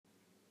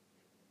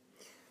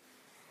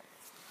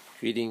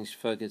Greetings,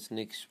 folk. It's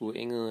Nick Spoor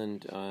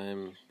England.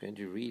 I'm going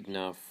to read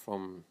now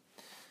from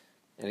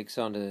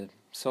Alexandr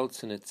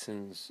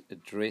Solzhenitsyn's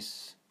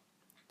address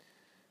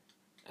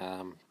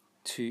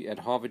at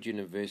Harvard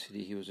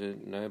University. He was a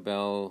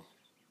Nobel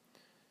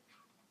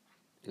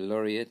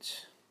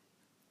laureate,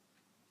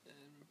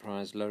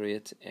 prize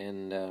laureate,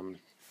 and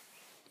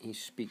he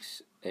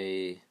speaks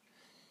a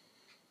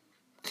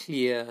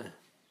clear,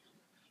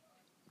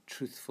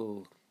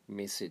 truthful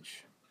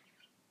message.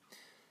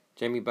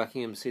 Jamie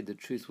Buckingham said the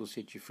truth will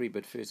set you free,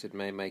 but first it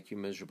may make you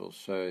miserable.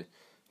 So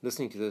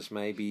listening to this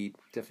may be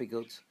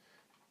difficult,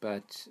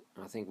 but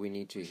I think we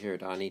need to hear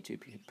it. I need to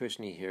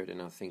personally hear it,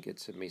 and I think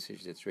it's a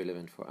message that's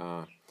relevant for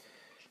our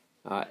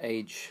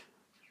age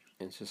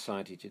and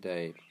society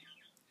today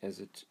as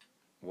it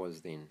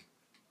was then.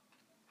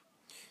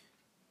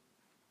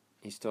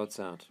 He starts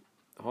out,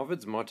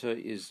 Harvard's motto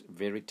is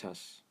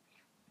Veritas.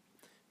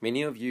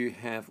 Many of you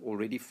have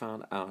already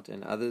found out,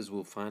 and others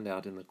will find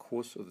out in the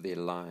course of their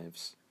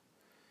lives,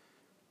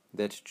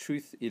 that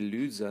truth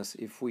eludes us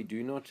if we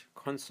do not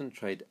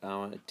concentrate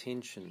our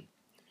attention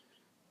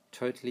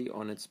totally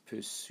on its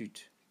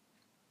pursuit.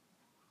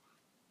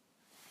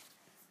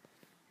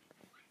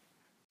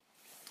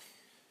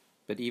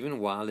 But even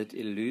while it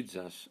eludes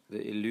us,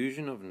 the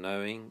illusion of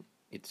knowing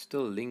it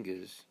still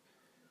lingers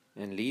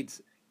and leads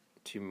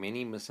to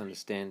many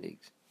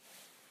misunderstandings.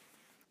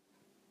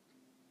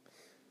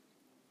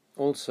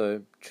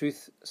 Also,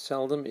 truth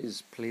seldom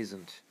is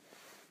pleasant.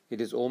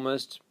 It is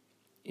almost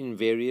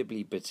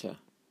invariably bitter.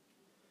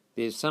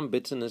 There is some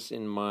bitterness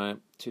in my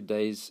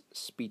today's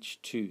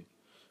speech too,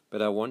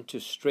 but I want to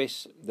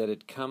stress that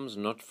it comes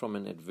not from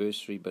an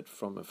adversary but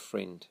from a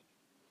friend.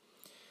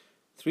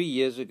 3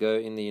 years ago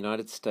in the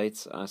United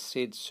States, I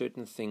said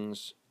certain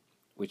things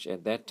which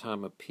at that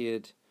time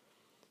appeared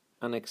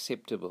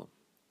unacceptable.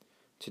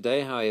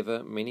 Today,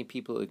 however, many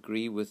people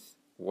agree with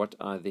what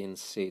I then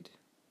said.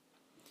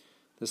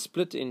 The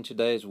split in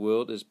today's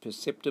world is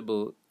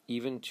perceptible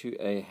even to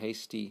a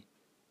hasty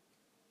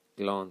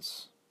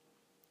glance.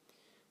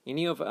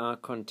 Any of our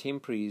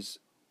contemporaries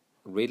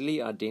readily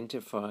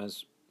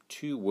identifies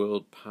two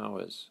world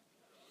powers,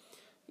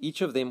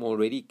 each of them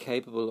already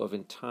capable of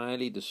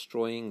entirely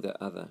destroying the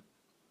other.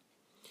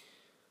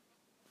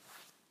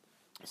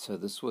 So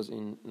this was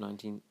in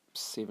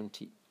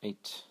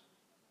 1978.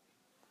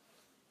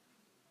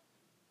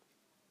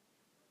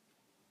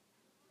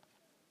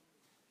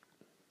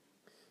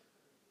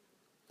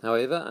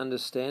 However,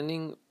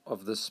 understanding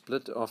of the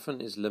split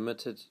often is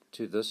limited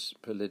to this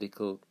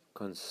political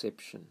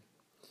conception.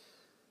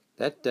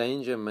 That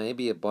danger may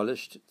be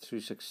abolished through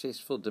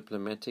successful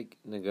diplomatic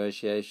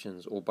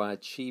negotiations or by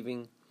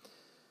achieving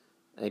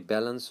a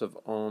balance of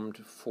armed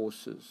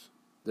forces.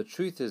 The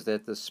truth is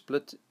that the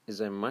split is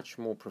a much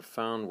more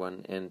profound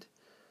one and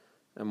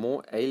a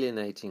more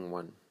alienating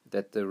one,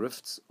 that the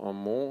rifts are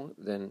more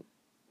than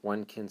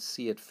one can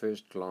see at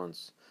first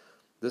glance.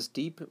 This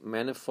deep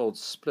manifold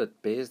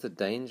split bears the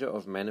danger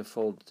of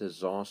manifold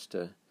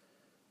disaster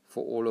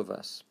for all of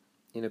us,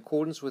 in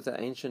accordance with the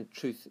ancient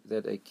truth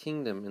that a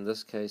kingdom, in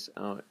this case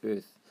our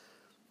earth,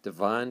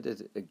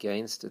 divided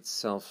against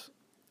itself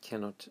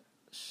cannot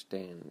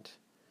stand.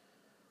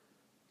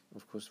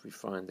 Of course, we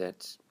find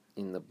that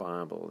in the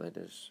Bible, that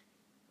is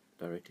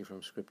directly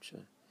from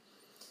Scripture.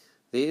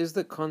 There is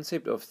the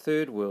concept of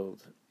third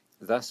world.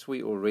 Thus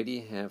we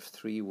already have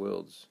three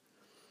worlds.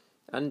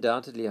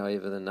 Undoubtedly,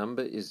 however, the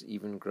number is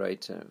even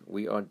greater.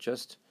 We are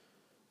just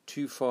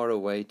too far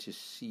away to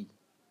see.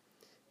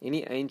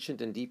 Any ancient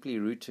and deeply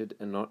rooted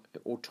and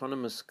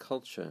autonomous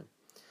culture,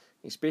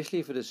 especially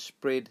if it is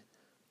spread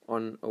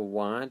on a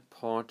wide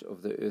part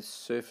of the Earth's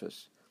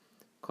surface,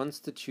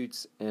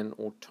 constitutes an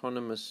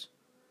autonomous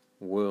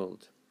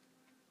world,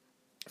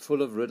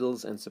 full of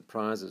riddles and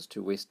surprises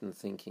to Western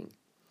thinking.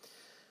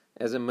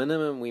 As a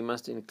minimum, we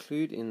must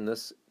include in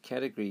this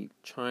category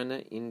China,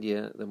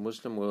 India, the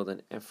Muslim world,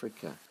 and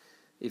Africa,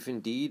 if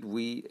indeed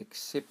we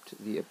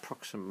accept the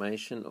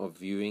approximation of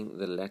viewing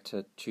the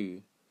latter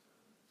two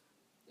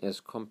as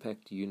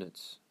compact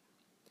units.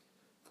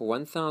 For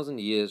 1,000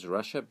 years,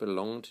 Russia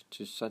belonged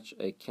to such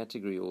a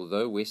category,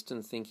 although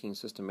Western thinking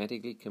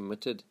systematically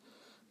committed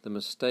the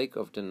mistake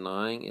of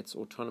denying its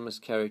autonomous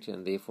character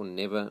and therefore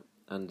never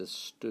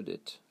understood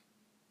it.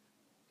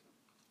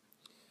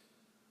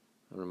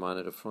 I'm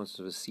reminded of Francis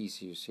of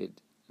Assisi, who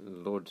said,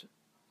 Lord,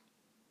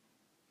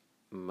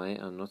 may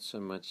I not so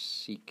much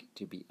seek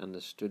to be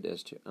understood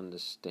as to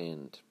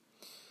understand.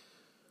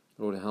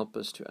 Lord, help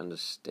us to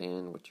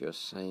understand what you're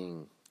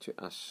saying to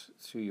us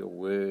through your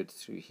word,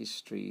 through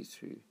history,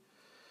 through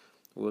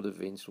world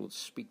events. Lord,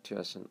 speak to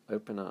us and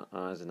open our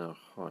eyes and our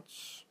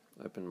hearts.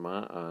 Open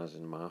my eyes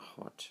and my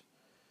heart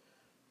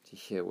to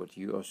hear what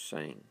you are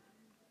saying.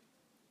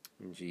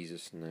 In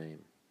Jesus'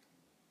 name.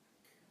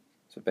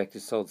 So back to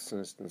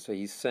Solzhenitsyn. So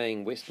he's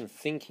saying Western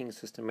thinking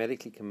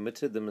systematically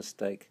committed the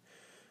mistake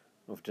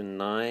of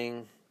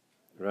denying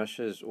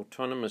Russia's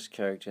autonomous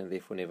character and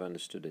therefore never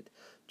understood it.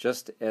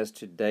 Just as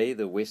today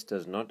the West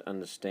does not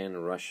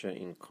understand Russia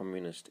in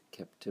communist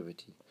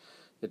captivity.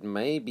 It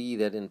may be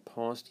that in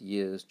past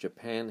years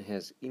Japan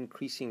has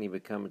increasingly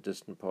become a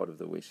distant part of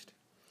the West.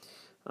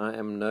 I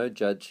am no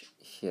judge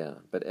here,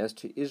 but as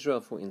to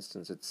Israel, for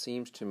instance, it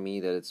seems to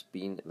me that it's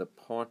been the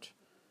part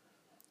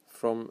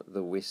from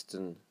the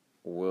Western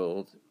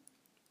world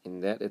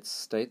in that its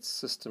state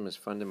system is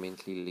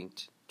fundamentally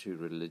linked to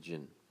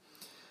religion.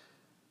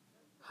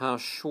 How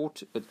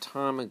short a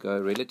time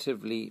ago,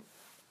 relatively,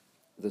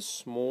 the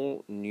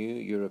small new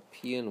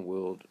European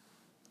world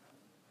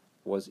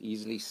was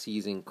easily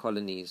seizing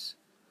colonies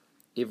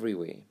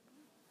everywhere,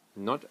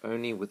 not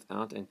only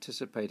without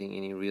anticipating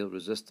any real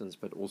resistance,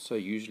 but also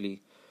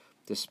usually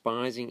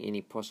despising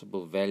any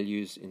possible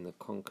values in the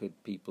conquered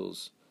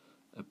people's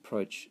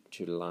approach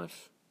to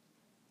life.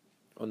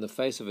 On the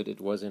face of it,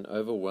 it was an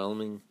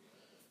overwhelming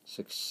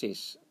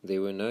success.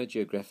 There were no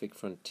geographic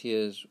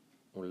frontiers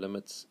or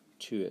limits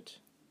to it.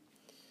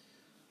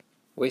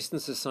 Western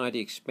society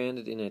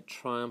expanded in a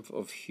triumph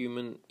of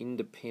human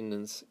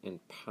independence and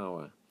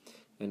power.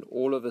 And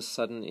all of a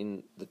sudden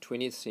in the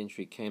 20th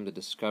century came the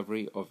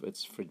discovery of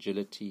its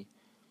fragility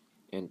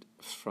and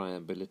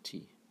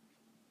friability.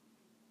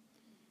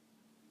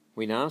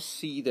 We now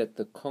see that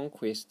the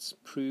conquests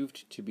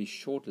proved to be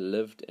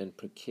short-lived and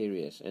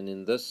precarious,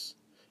 and this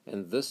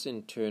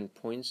in turn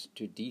points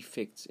to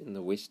defects in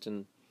the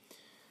Western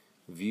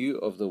view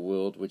of the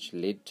world which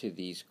led to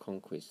these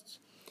conquests.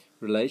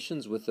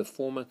 Relations with the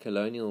former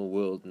colonial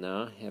world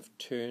now have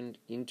turned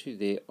into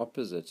their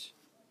opposite,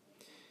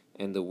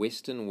 and the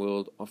Western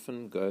world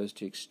often goes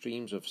to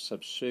extremes of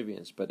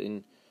subservience, but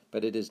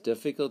it is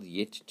difficult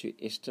yet to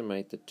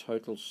estimate the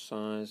total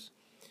size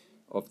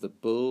of the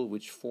bill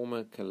which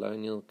former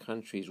colonial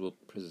countries will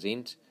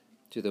present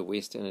to the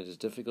West, and it is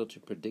difficult to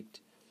predict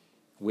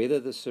whether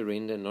the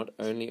surrender not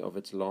only of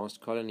its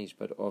last colonies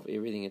but of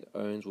everything it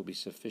owns will be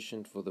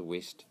sufficient for the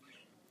West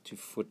to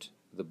foot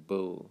the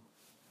bill.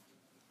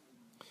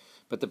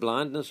 But the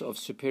blindness of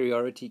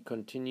superiority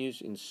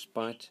continues in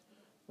spite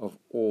of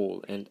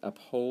all, and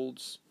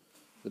upholds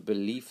the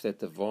belief that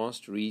the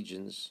vast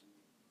regions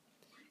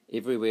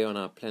everywhere on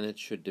our planet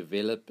should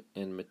develop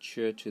and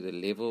mature to the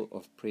level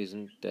of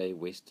present-day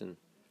Western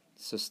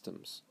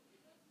systems,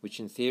 which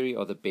in theory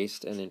are the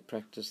best and in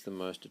practice the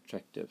most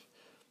attractive.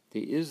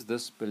 There is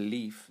this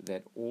belief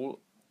that all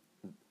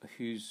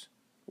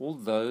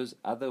those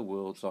other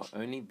worlds are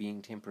only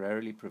being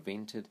temporarily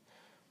prevented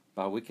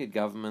by wicked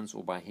governments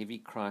or by heavy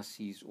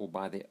crises or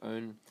by their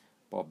own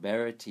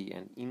barbarity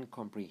and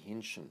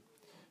incomprehension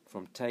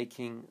from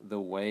taking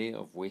the way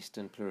of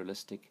Western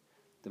pluralistic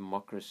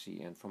democracy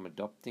and from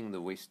adopting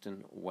the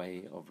Western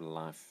way of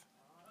life.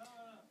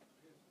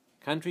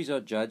 Countries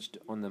are judged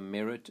on the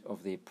merit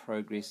of their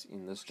progress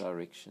in this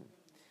direction.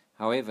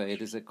 However,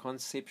 it is a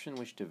conception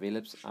which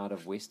develops out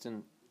of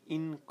Western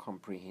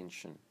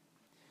incomprehension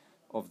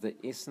of the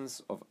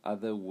essence of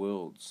other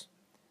worlds.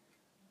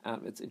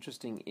 It's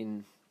interesting,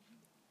 in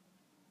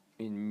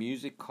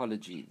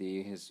musicology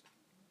there has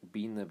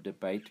been the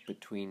debate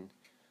between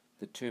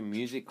the term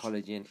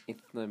musicology and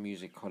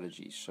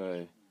ethnomusicology.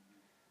 So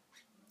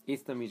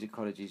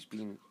ethnomusicology has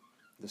been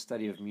the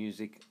study of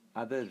music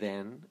other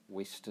than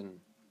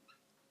Western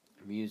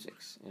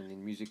musics, and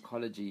in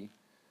musicology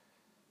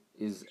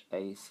is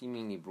a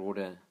seemingly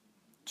broader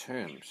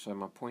term. So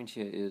my point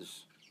here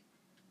is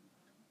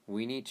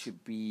we need to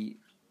be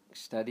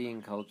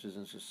studying cultures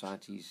and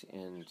societies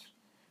and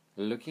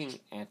looking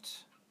at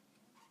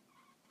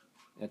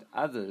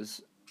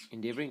others,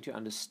 endeavoring to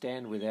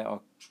understand where they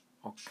are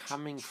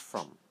coming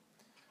from,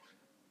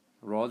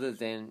 rather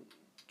than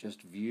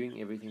just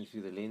viewing everything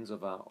through the lens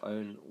of our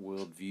own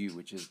worldview,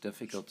 which is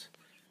difficult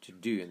to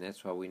do. And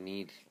that's why we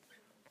need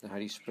the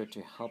Holy Spirit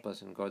to help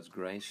us, and God's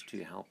grace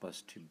to help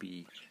us to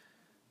be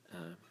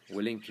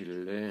willing to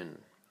learn.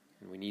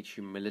 And we need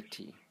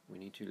humility. We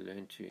need to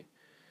learn to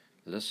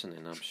listen,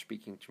 and I'm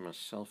speaking to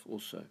myself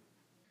also.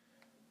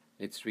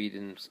 Let's read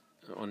in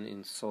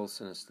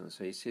Solzhenitsyn.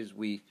 So he says,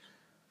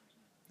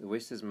 the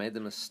West has made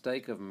the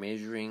mistake of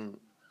measuring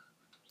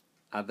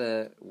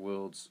other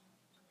worlds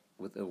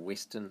with a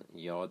Western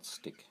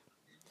yardstick.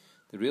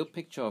 The real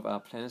picture of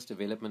our planet's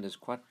development is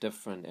quite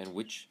different, and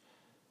which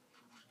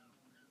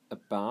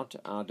about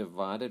our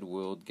divided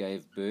world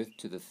gave birth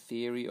to the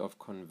theory of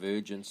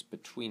convergence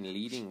between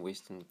leading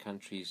Western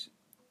countries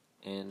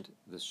and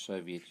the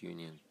Soviet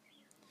Union.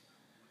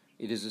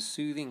 It is a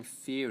soothing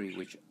theory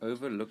which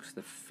overlooks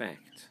the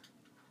fact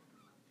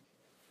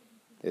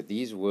that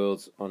these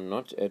worlds are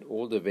not at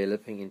all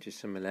developing into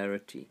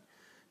similarity.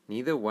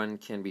 Neither one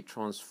can be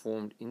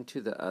transformed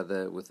into the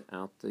other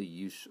without the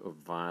use of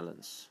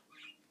violence.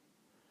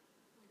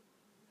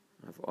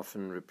 I've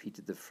often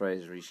repeated the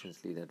phrase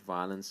recently that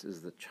violence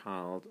is the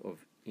child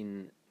of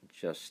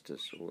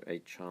injustice, or a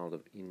child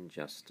of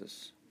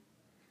injustice.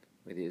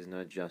 Where there is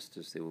no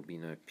justice, there will be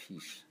no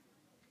peace.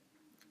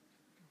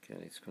 Okay,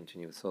 let's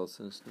continue with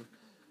Solzhenitsyn.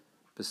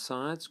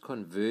 Besides,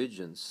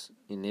 convergence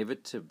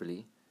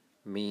inevitably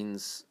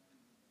means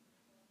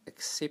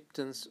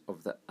acceptance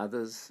of the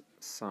other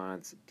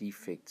side's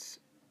defects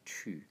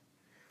too,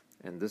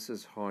 and this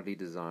is hardly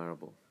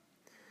desirable.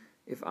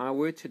 If I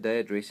were today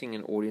addressing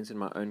an audience in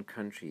my own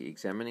country,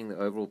 examining the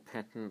overall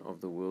pattern of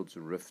the world's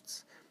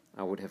rifts,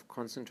 I would have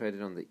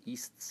concentrated on the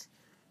East's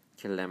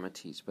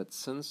calamities. But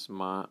since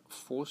my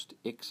forced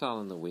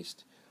exile in the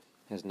West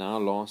has now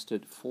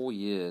lasted 4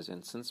 years,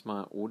 and since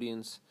my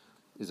audience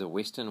is a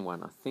Western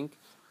one, I think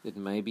it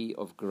may be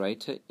of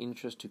greater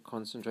interest to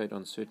concentrate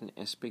on certain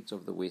aspects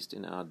of the West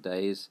in our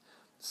days,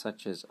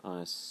 such as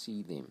I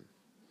see them.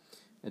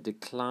 A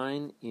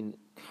decline in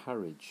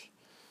courage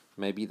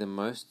may be the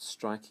most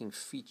striking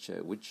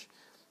feature which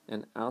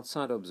an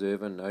outside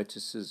observer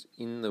notices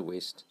in the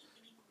West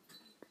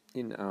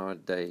in our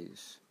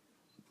days.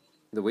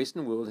 The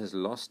Western world has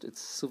lost its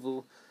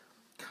civil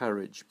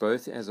courage,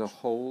 both as a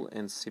whole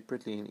and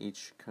separately in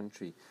each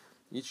country,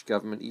 each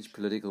government, each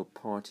political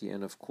party,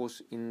 and of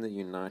course in the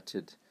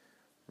United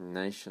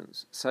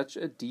Nations. Such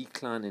a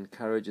decline in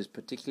courage is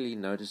particularly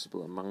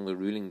noticeable among the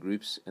ruling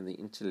groups and the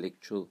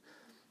intellectual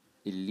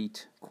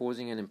elite,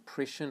 causing an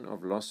impression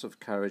of loss of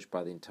courage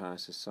by the entire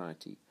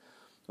society.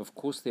 Of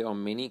course, there are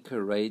many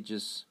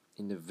courageous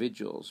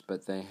individuals,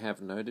 but they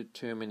have no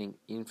determining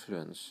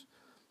influence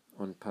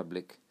on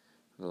public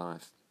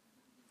life.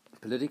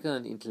 Political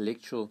and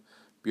intellectual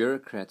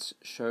bureaucrats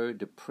show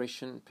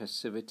depression,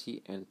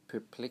 passivity, and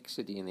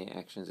perplexity in their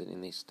actions and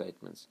in their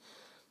statements,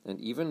 and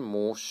even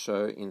more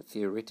so in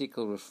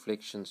theoretical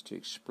reflections to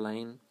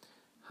explain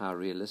how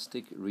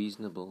realistic,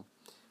 reasonable,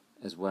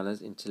 as well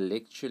as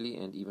intellectually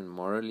and even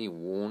morally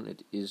worn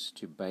it is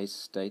to base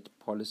state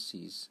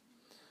policies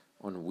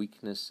on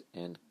weakness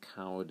and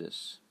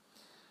cowardice.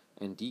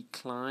 And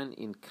decline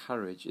in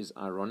courage is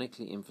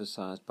ironically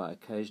emphasized by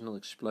occasional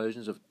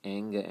explosions of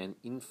anger and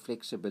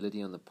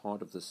inflexibility on the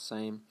part of the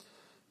same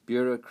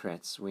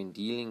bureaucrats when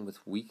dealing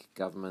with weak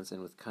governments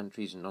and with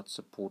countries not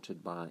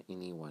supported by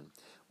anyone,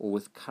 or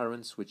with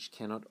currents which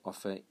cannot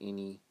offer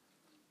any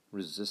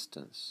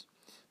resistance.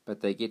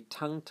 But they get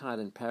tongue-tied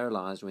and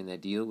paralyzed when they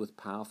deal with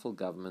powerful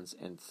governments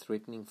and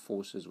threatening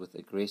forces, with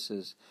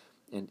aggressors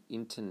and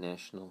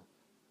international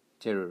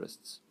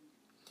terrorists.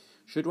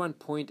 Should one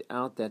point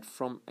out that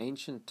from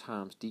ancient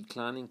times,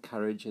 declining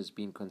courage has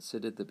been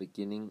considered the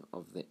beginning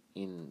of the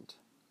end.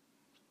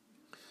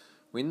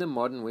 When the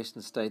modern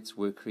Western states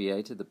were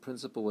created, the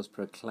principle was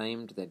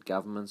proclaimed that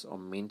governments are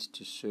meant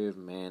to serve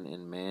man,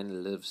 and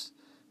man lives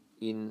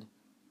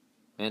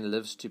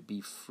to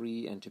be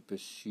free and to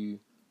pursue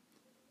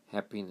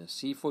happiness.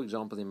 See, for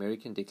example, the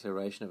American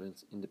Declaration of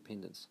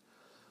Independence.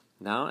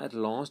 Now, at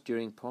last,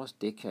 during past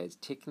decades,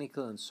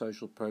 technical and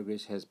social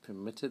progress has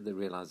permitted the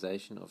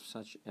realization of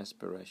such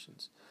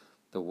aspirations,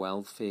 the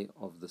welfare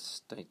of the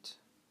state.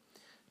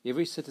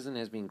 Every citizen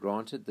has been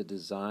granted the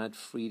desired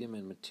freedom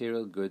and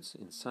material goods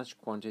in such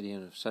quantity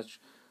and of such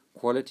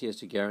quality as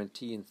to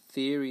guarantee, in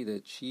theory, the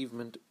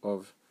achievement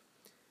of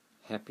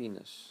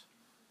happiness,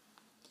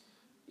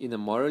 in the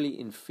morally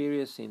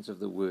inferior sense of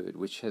the word,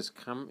 which has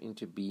come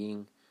into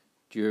being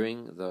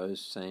during those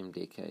same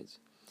decades.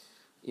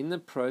 In the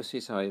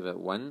process, however,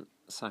 one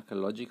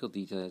psychological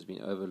detail has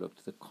been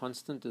overlooked: the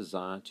constant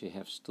desire to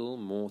have still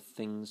more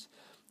things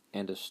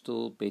and a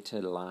still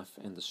better life,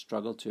 and the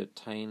struggle to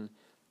attain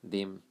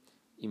them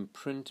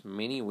imprint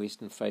many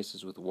Western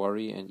faces with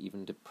worry and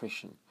even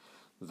depression,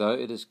 though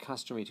it is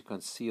customary to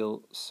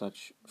conceal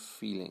such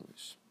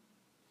feelings.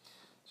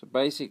 So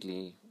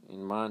basically,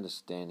 in my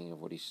understanding of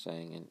what he's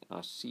saying, and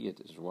I see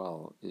it as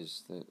well,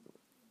 is that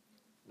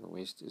the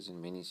West is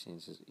in many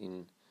senses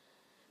in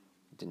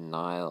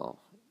denial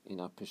in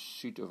our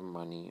pursuit of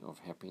money, of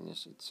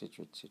happiness,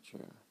 etc.,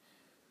 etc.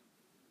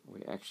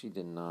 We're actually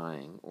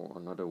denying or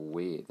are not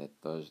aware that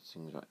those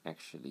things are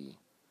actually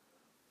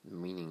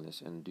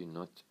meaningless and do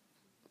not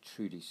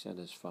truly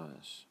satisfy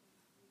us.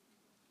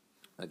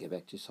 I'll get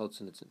back to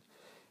Solzhenitsyn.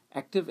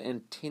 Active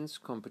and tense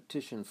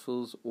competition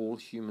fills all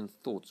human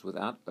thoughts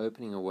without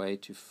opening a way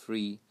to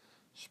free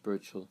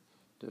spiritual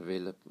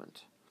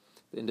development.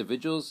 The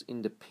individual's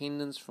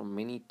independence from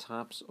many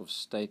types of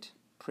state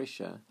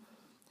pressure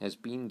has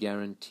been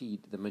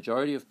guaranteed. The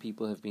majority of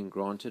people have been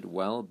granted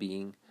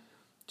well-being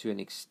to an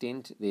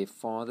extent their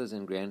fathers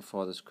and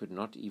grandfathers could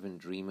not even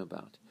dream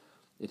about.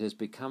 It has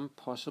become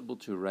possible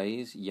to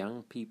raise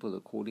young people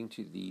according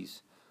to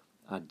these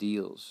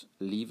ideals,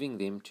 leaving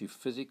them to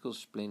physical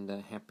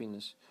splendor,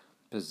 happiness,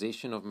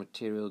 possession of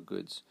material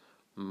goods,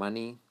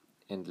 money,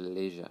 and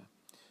leisure,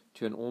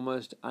 to an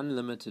almost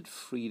unlimited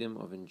freedom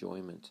of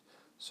enjoyment.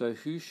 So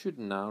who should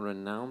now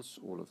renounce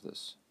all of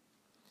this?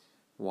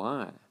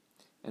 Why?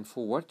 And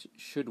for what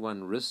should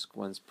one risk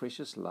one's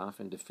precious life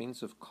in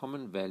defense of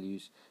common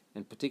values,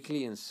 and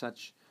particularly in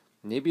such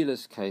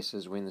nebulous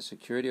cases when the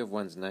security of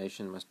one's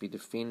nation must be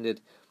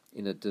defended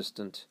in a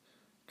distant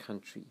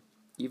country?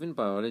 Even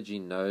biology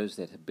knows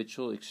that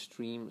habitual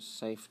extreme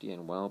safety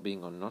and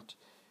well-being are not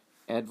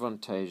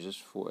advantageous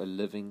for a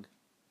living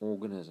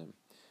organism.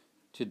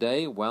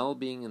 Today,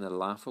 well-being in the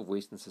life of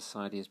Western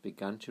society has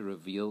begun to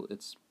reveal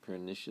its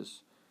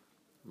pernicious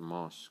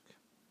mask.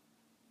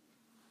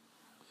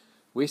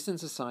 Western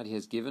society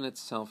has given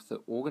itself the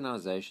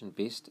organization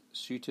best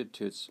suited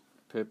to its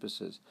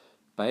purposes,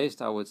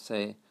 based, I would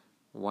say,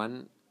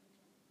 the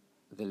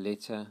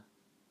letter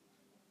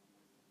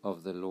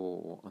of the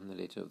law, or on the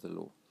letter of the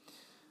law.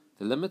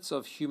 The limits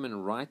of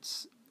human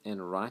rights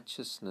and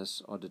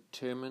righteousness are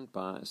determined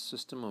by a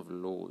system of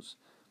laws.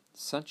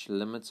 Such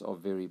limits are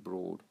very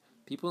broad.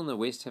 People in the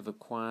West have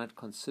acquired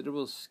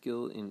considerable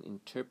skill in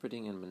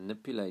interpreting and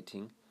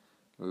manipulating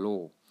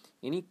law.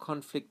 Any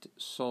conflict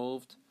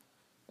solved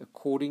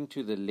according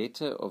to the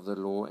letter of the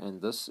law,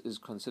 and this is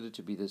considered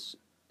to be the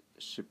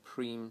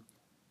supreme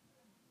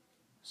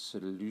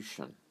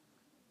solution.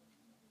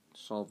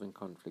 Solving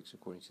conflicts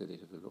according to the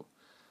letter of the law.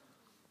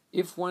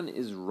 If one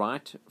is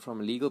right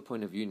from a legal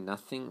point of view,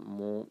 nothing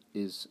more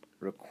is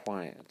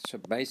required. So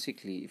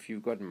basically, if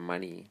you've got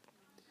money,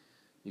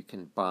 you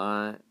can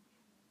buy,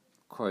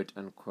 quote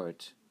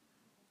unquote,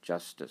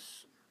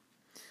 justice.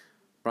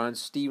 Brian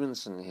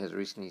Stevenson has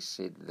recently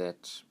said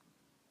that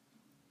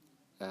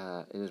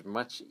it is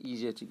much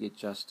easier to get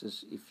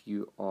justice if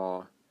you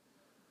are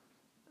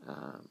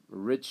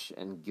rich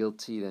and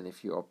guilty than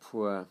if you are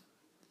poor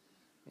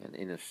and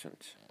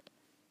innocent.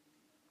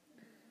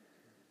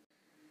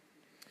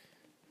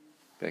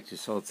 Back to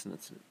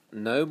Solzhenitsyn.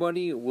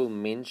 Nobody will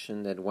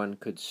mention that one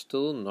could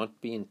still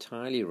not be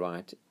entirely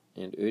right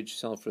and urge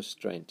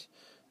self-restraint,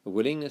 a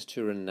willingness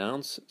to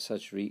renounce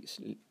such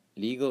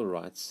legal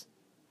rights,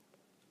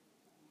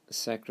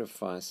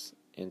 sacrifice,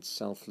 and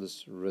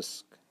selfless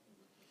risk.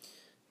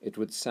 It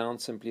would sound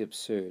simply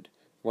absurd.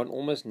 One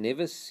almost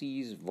never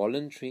sees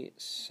voluntary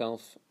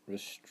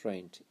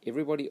self-restraint.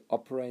 Everybody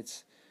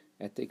operates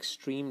at the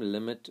extreme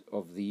limit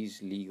of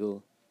these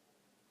legal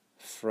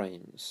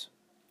frames.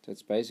 So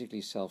it's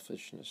basically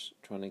selfishness,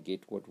 trying to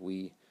get what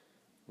we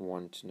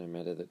want no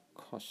matter the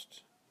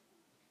cost.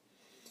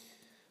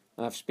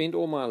 I've spent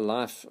all my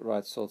life,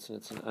 writes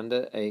Solzhenitsyn,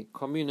 under a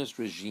communist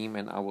regime,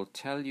 and I will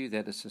tell you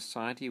that a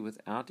society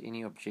without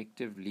any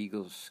objective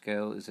legal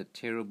scale is a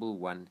terrible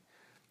one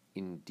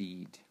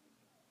indeed.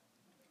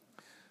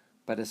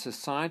 But a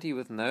society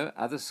with no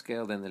other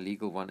scale than the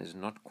legal one is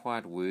not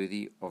quite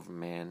worthy of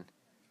man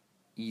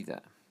either.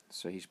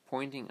 So he's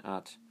pointing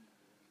out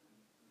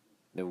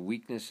the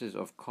weaknesses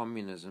of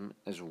communism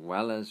as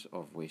well as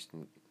of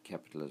Western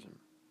capitalism.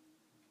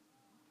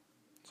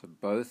 So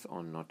both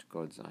are not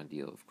God's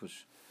ideal. Of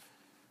course,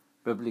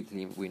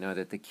 biblically we know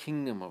that the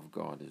kingdom of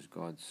God is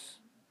God's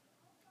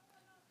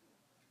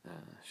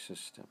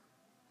system.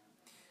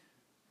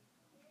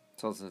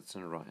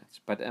 Solzhenitsyn writes,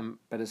 but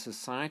a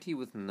society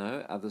with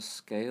no other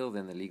scale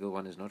than the legal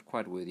one is not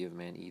quite worthy of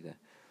man either.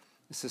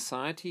 A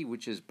society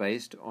which is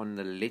based on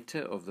the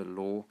letter of the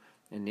law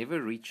and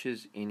never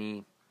reaches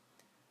any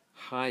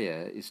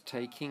higher is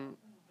taking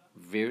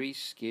very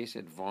scarce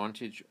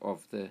advantage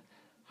of the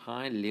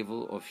high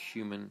level of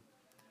human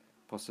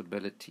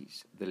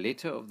possibilities. The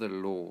letter of the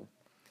law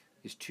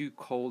is too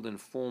cold and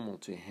formal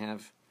to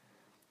have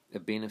a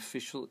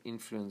beneficial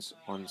influence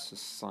on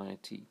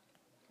society.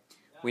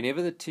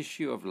 Whenever the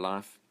tissue of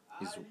life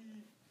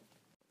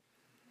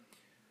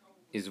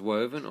is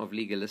woven of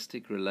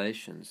legalistic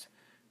relations,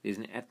 there is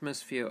an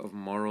atmosphere of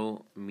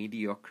moral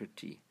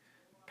mediocrity,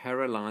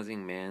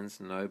 paralyzing man's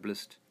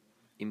noblest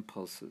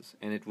impulses,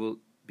 and it will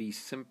be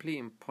simply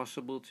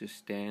impossible to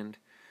stand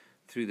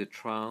through the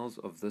trials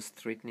of this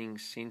threatening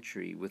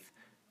century with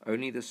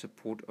only the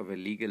support of a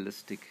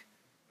legalistic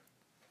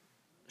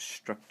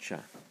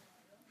structure.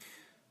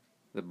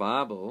 The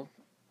Bible,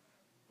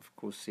 of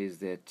course, says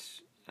that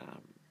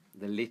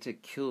the letter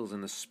kills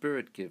and the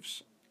spirit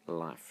gives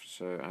life.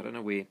 So I don't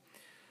know where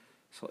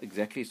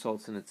exactly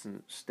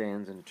Solzhenitsyn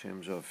stands in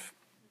terms of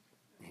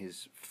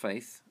his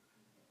faith,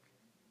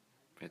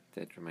 but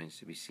that remains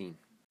to be seen.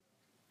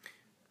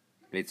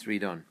 Let's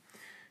read on.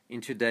 In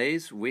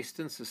today's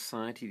Western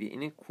society, the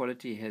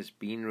inequality has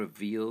been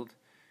revealed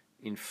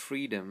in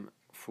freedom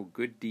for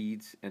good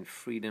deeds and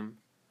freedom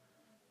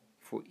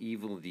for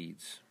evil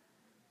deeds.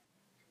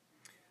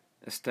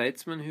 A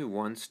statesman who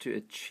wants to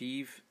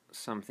achieve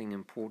something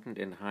important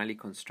and highly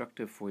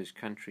constructive for his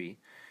country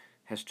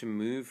has to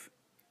move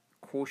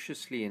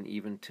cautiously and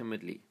even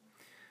timidly.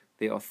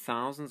 There are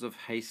thousands of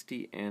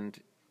hasty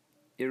and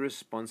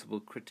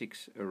irresponsible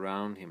critics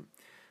around him.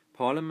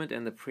 Parliament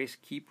and the press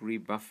keep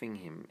rebuffing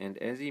him, and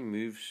as he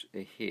moves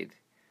ahead,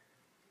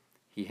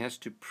 he has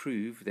to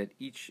prove that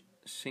each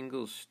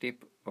single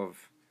step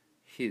of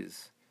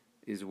his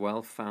is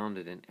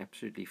well-founded and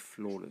absolutely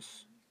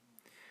flawless.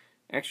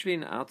 Actually,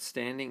 an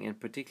outstanding and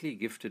particularly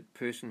gifted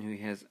person who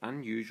has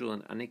unusual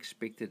and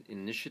unexpected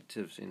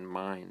initiatives in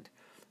mind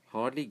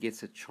hardly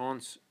gets a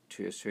chance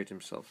to assert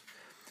himself.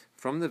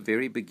 From the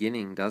very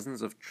beginning,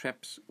 dozens of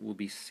traps will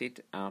be set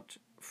out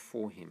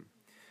for him.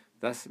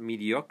 Thus,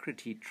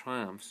 mediocrity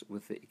triumphs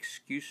with the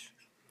excuse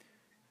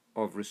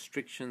of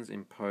restrictions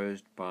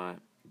imposed by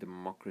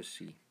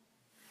democracy.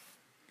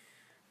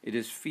 It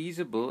is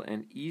feasible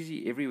and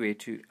easy everywhere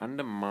to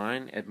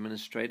undermine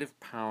administrative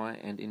power,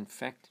 and in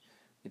fact,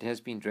 it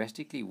has been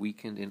drastically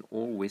weakened in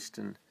all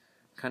Western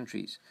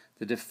countries.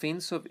 The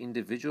defense of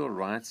individual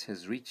rights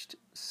has reached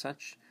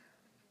such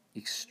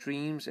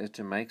extremes as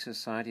to make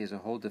society as a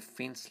whole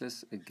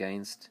defenseless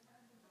against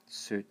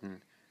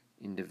certain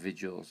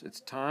individuals.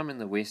 It's time in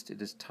the West,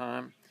 it is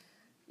time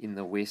in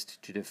the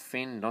West to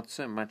defend not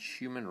so much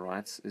human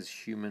rights as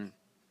human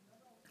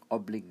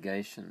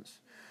obligations.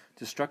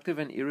 Destructive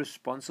and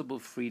irresponsible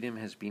freedom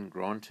has been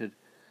granted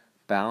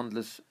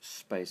boundless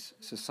space.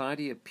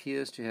 Society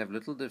appears to have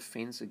little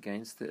defense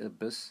against the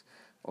abyss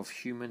of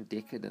human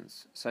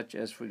decadence, such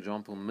as, for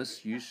example,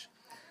 misuse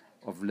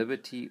of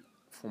liberty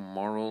for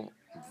moral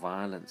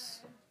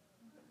violence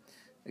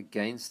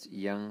against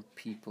young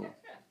people,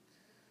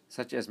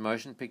 such as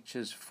motion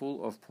pictures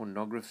full of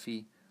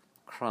pornography,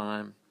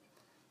 crime,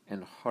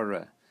 and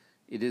horror.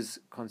 It is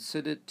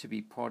considered to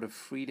be part of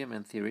freedom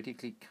and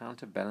theoretically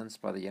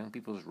counterbalanced by the young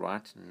people's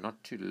right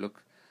not to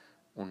look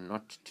or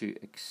not to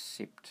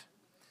accept.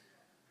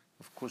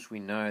 Of course, we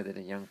know that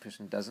a young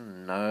person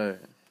doesn't know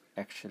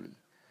actually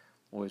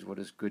always what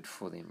is good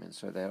for them, and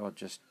so they are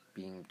just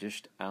being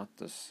dished out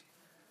this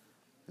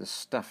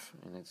stuff,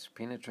 and it's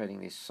penetrating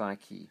their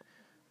psyche,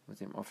 with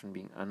them often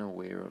being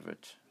unaware of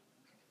it.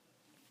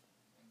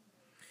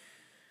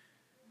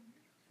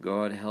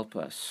 God help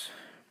us.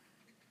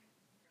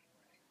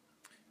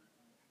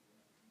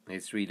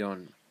 Let's read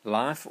on.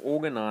 Life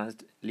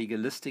organized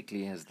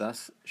legalistically has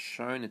thus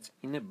shown its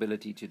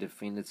inability to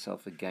defend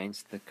itself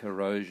against the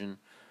corrosion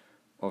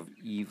of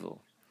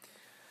evil.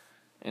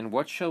 And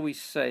what shall we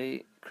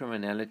say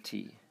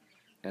criminality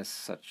as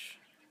such?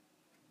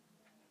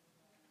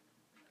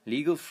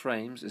 Legal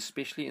frames,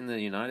 especially in the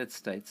United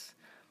States,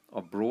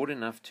 are broad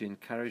enough to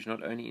encourage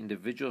not only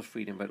individual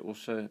freedom but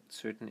also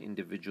certain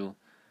individual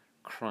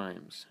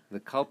crimes. The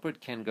culprit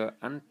can go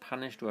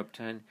unpunished or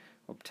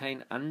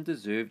obtain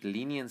undeserved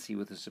leniency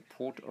with the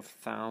support of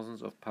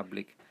thousands of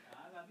public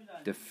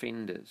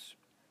defenders.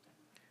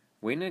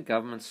 When a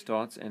government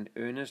starts an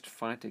earnest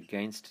fight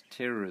against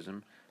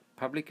terrorism,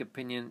 public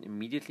opinion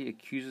immediately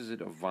accuses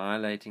it of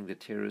violating the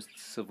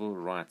terrorists' civil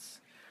rights.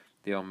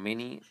 There are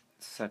many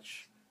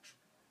such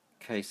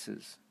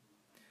cases.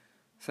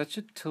 Such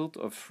a tilt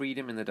of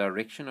freedom in the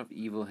direction of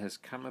evil has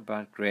come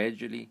about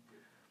gradually,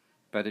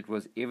 but it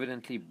was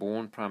evidently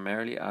born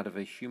primarily out of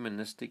a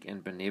humanistic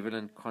and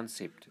benevolent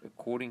concept,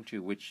 according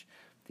to which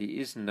there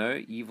is no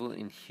evil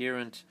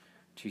inherent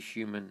to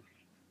human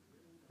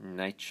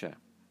nature.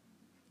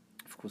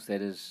 Of course,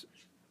 that is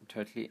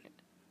totally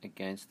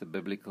against the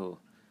biblical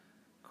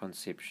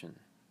conception.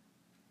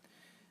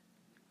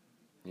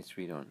 Let's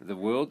read on. The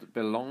world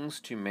belongs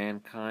to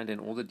mankind,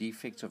 and all the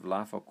defects of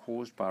life are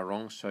caused by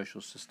wrong social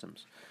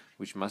systems,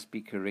 which must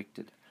be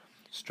corrected.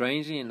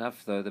 Strangely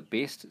enough, though the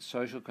best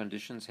social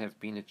conditions have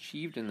been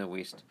achieved in the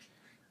West,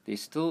 there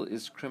still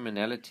is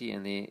criminality,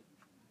 and there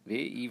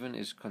even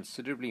is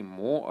considerably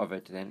more of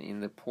it than in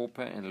the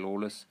pauper and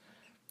lawless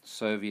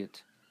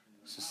Soviet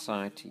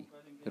society.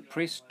 The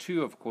press,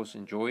 too, of course,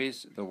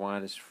 enjoys the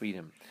widest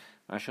freedom.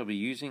 I shall be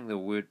using the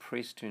word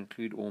press to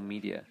include all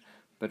media,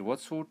 but what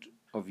sort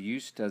of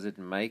use does it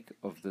make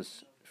of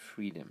this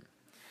freedom?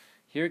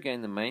 Here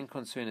again, the main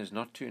concern is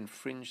not to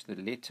infringe the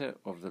letter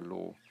of the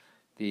law.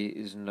 There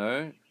is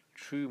no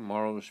true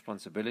moral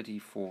responsibility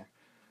for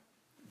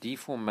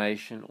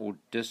deformation or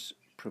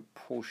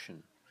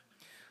disproportion.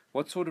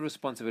 What sort of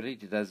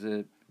responsibility does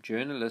a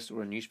journalist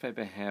or a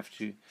newspaper have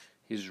to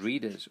his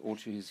readers, or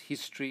to his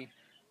history,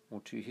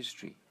 or to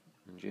history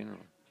in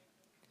general?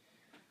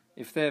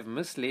 If they have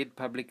misled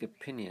public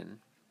opinion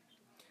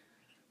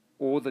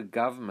or the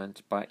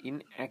government by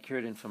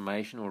inaccurate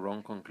information or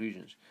wrong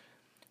conclusions,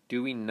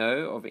 do we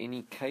know of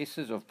any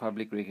cases of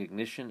public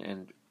recognition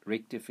and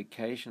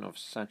rectification of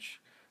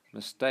such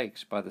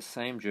mistakes by the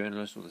same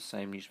journalist or the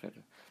same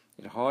newspaper?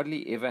 It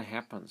hardly ever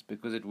happens,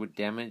 because it would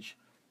damage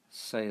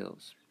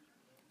sales.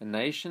 A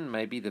nation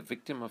may be the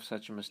victim of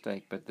such a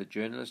mistake, but the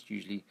journalist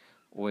usually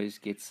always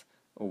gets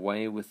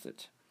away with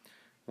it.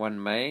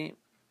 One may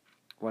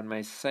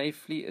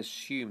safely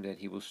assume that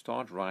he will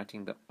start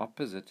writing the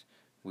opposite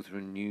with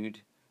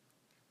renewed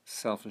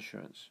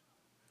self-assurance.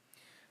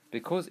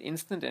 Because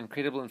instant and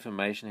credible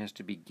information has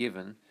to be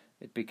given,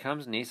 it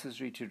becomes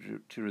necessary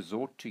to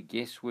resort to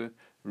guesswork,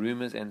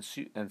 rumors, and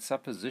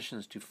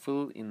suppositions to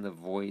fill in the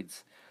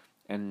voids,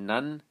 and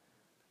none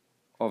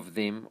of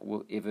them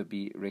will ever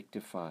be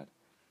rectified.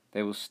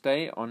 They will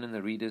stay on in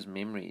the reader's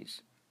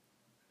memories.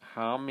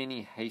 How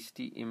many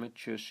hasty,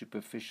 immature,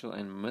 superficial,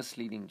 and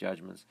misleading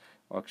judgments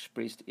are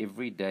expressed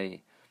every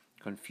day,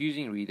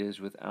 confusing readers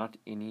without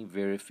any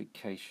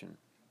verification.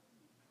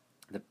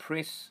 The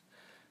press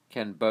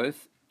can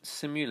both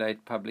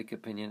simulate public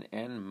opinion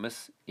and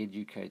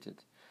miseducate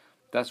it.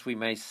 Thus we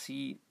may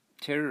see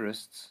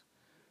terrorists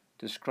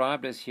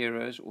described as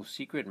heroes, or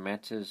secret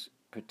matters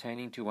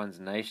pertaining to one's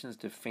nation's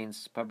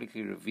defense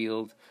publicly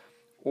revealed,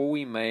 or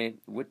we may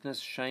witness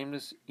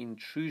shameless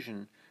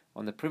intrusion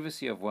on the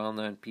privacy of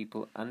well-known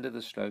people under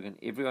the slogan,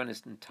 "Everyone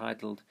is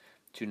entitled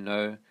to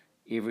know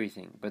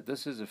everything." But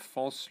this is a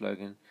false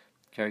slogan,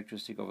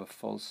 characteristic of a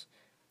false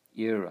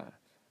era.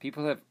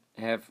 People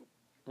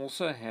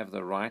also have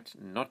the right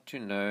not to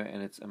know,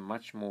 and it's a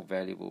much more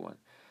valuable one.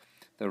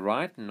 The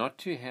right not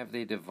to have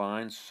their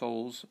divine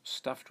souls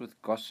stuffed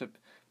with gossip,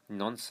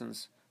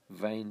 nonsense,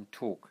 vain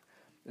talk.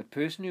 A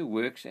person who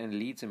works and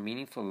leads a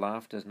meaningful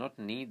life does not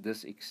need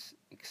this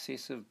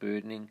excessive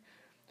burdening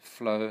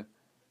flow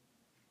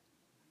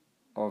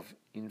of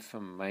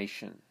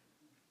information.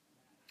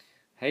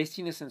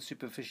 Hastiness and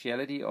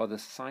superficiality are the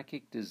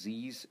psychic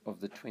disease of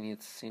the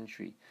 20th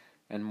century,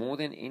 and more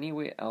than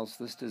anywhere else,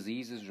 this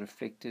disease is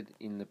reflected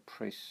in the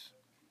press.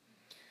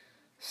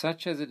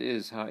 Such as it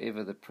is,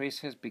 however, the press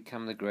has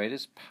become the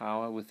greatest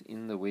power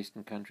within the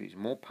Western countries,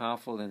 more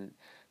powerful than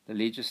the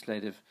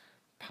legislative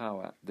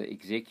power, the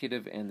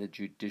executive, and the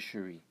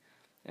judiciary.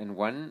 And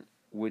one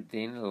would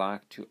then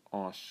like to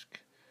ask,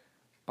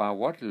 by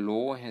what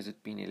law has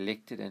it been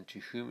elected, and to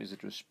whom is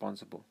it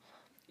responsible?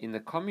 In the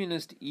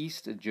communist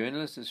East, a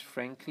journalist is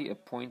frankly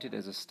appointed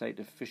as a state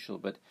official,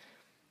 but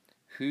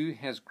who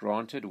has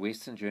granted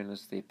Western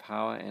journalists their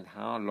power, and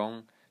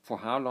for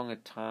how long a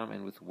time,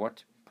 and with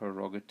what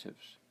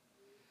prerogatives?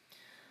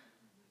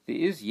 There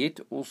is yet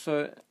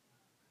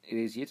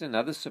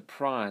another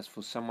surprise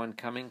for someone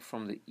coming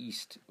from the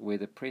East, where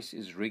the press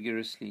is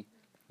rigorously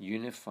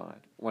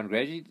unified. One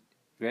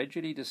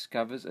gradually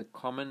discovers a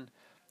common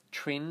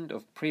trend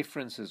of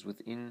preferences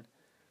within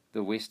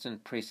the Western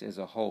press as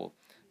a whole.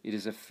 It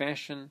is a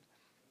fashion.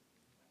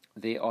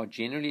 There are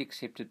generally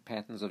accepted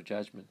patterns of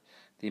judgment.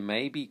 There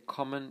may be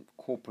common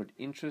corporate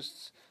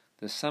interests,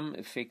 the sum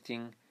effect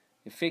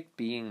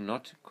being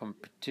not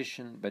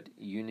competition but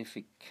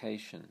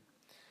unification.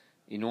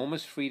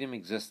 Enormous freedom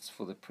exists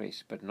for the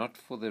press, but not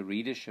for the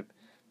readership,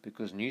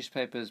 because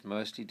newspapers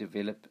mostly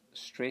develop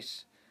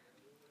stress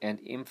and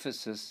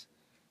emphasis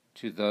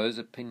to those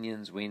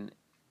opinions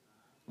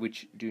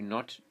which do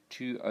not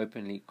too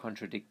openly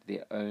contradict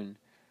their own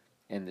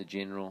and the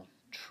general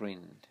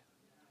trend.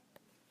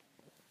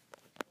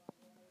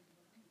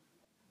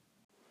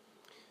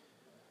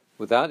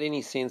 Without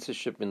any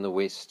censorship in the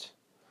West,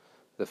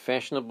 the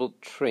fashionable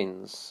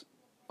trends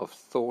of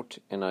thought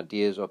and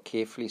ideas are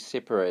carefully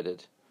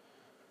separated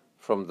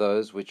from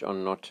those which are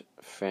not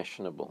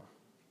fashionable.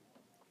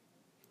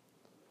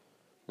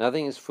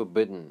 Nothing is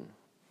forbidden,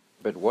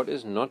 but what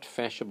is not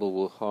fashionable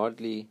will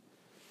hardly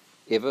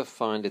ever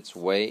find its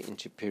way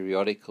into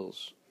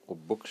periodicals or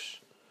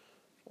books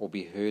or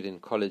be heard in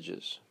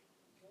colleges.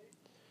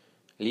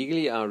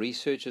 Legally, our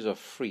researches are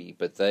free,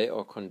 but they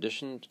are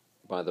conditioned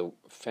by the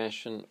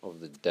fashion of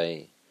the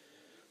day.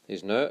 There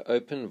is no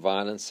open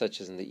violence such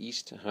as in the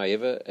East.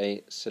 However,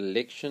 a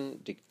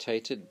selection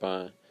dictated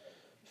by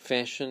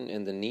fashion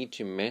and the need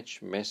to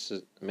match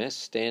mass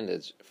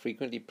standards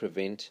frequently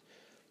prevent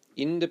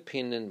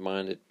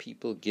independent-minded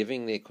people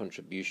giving their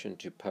contribution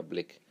to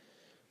public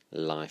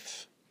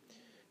life.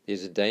 There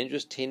is a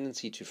dangerous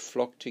tendency to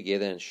flock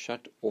together and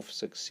shut off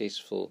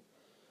successful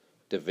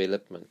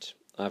development.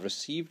 I've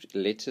received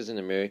letters in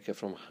America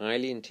from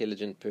highly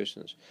intelligent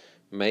persons,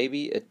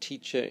 maybe a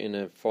teacher in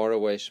a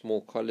faraway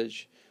small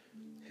college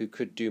who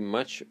could do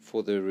much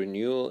for the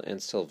renewal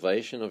and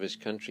salvation of his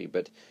country,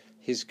 but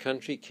his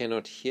country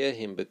cannot hear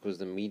him because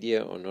the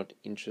media are not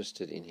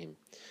interested in him.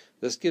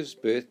 This gives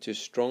birth to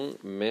strong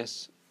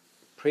mass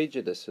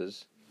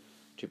prejudices,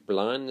 to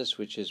blindness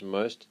which is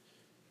most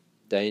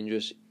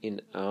dangerous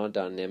in our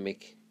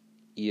dynamic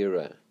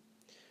era.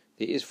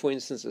 There is, for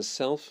instance, a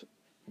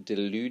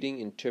self-deluding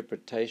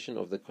interpretation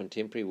of the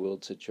contemporary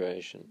world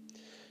situation.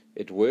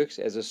 It works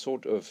as a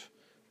sort of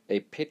a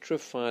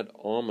petrified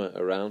armor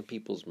around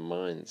people's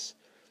minds.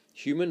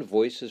 Human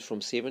voices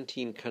from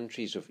 17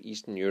 countries of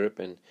Eastern Europe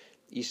and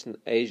Eastern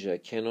Asia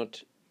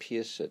cannot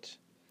pierce it.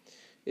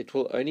 It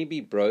will only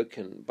be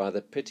broken by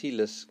the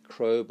pitiless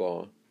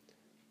crowbar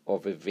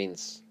of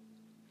events.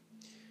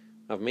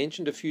 I've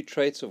mentioned a few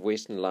traits of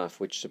Western life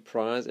which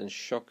surprise and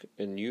shock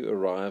a new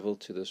arrival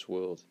to this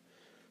world.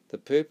 The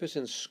purpose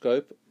and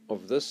scope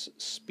of this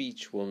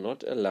speech will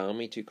not allow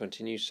me to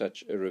continue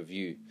such a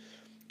review,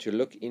 to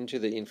look into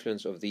the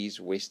influence of these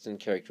Western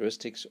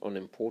characteristics on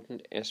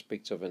important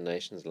aspects of a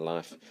nation's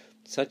life,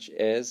 such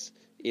as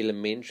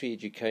elementary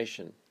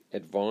education,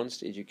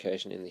 advanced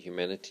education in the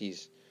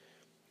humanities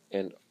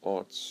and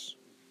arts.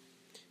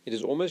 It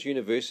is almost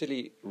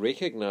universally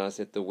recognized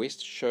that the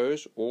West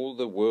shows all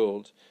the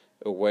world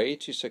a way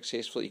to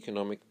successful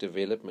economic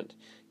development,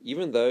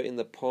 even though in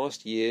the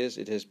past years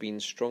it has been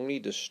strongly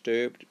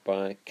disturbed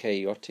by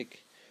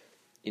chaotic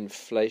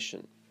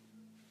inflation.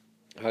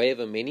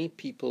 However, many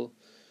people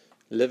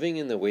living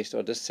in the West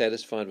are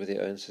dissatisfied with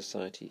their own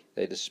society.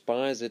 They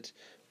despise it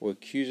or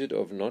accuse it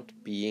of not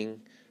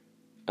being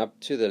up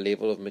to the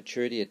level of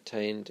maturity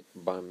attained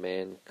by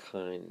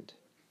mankind.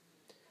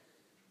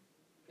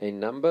 A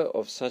number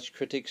of such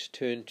critics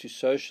turn to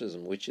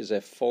socialism, which is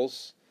a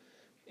false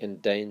and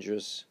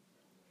dangerous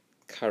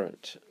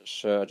current.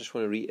 So I just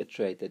want to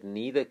reiterate that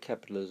neither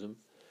capitalism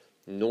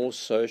nor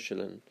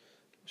socialism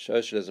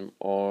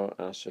are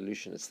our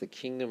solution. It's the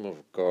kingdom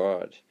of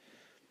God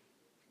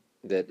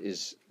that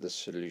is the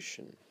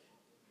solution.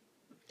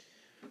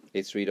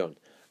 Let's read on.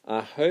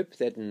 I hope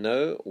that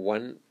no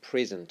one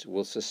present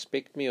will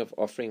suspect me of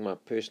offering my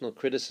personal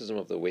criticism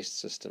of the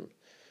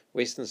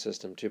Western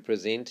system to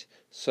present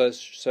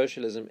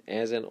socialism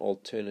as an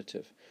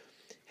alternative.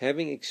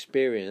 Having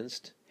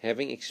experienced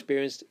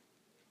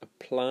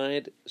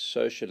applied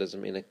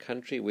socialism in a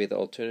country where the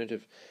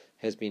alternative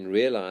has been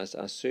realized,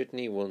 I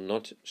certainly will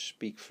not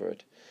speak for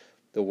it.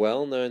 The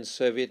well-known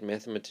Soviet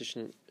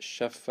mathematician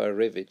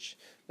Shafarevich,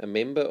 a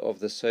member of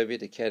the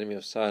Soviet Academy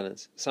of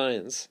Science,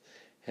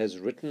 has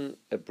written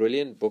a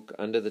brilliant book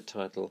under the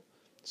title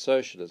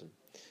Socialism.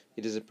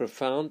 It is a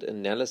profound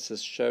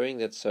analysis showing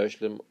that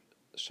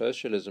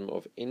socialism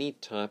of any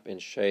type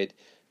and shade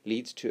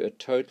leads to a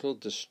total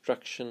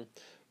destruction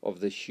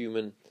of the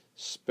human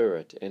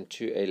spirit and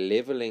to a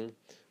leveling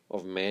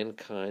of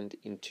mankind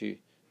into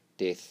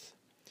death.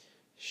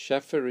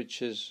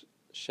 Shafarevich's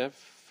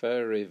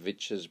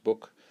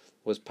book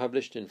was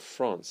published in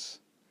France.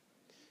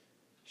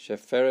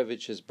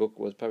 Shafarevich's book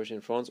was published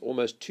in France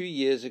almost 2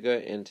 years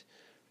ago, and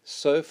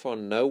so far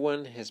no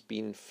one has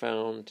been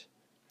found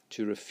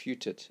to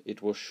refute it.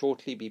 It will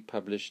shortly be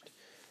published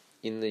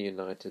in the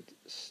United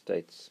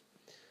States.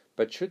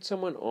 But should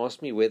someone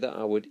ask me whether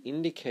I would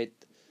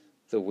indicate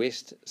the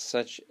West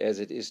such as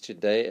it is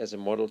today as a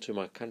model to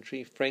my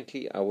country,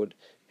 frankly I would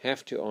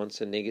have to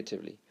answer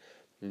negatively.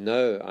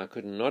 No, I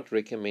could not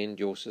recommend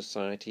your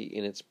society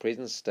in its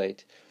present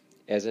state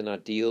as an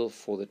ideal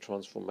for the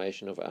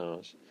transformation of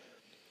ours.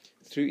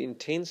 Through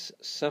intense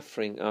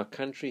suffering, our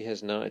country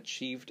has now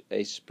achieved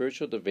a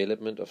spiritual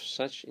development of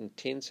such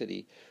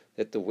intensity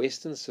that the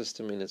Western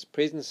system in its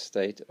present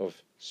state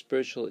of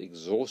spiritual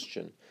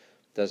exhaustion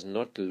does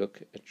not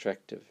look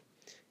attractive.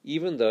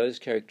 Even those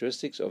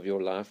characteristics of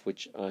your life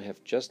which I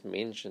have just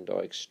mentioned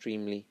are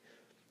extremely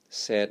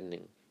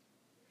saddening.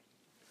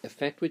 A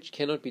fact which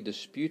cannot be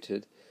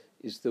disputed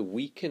is the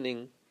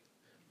weakening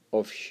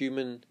of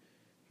human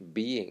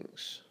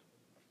beings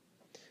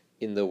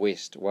in the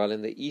West, while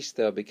in the East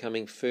they are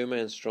becoming firmer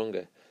and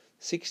stronger.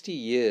 60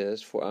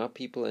 years for our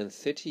people and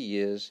 30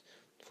 years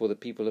for the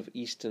people of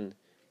Eastern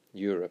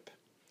Europe.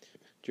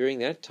 During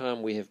that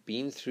time we have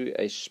been through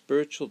a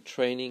spiritual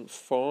training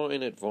far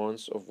in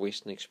advance of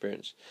Western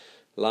experience.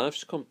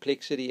 Life's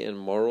complexity and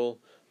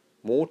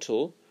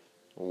mortal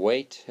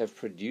weight have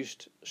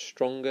produced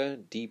stronger,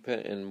 deeper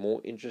and more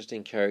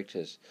interesting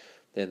characters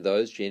than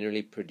those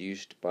generally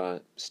produced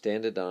by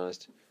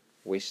standardized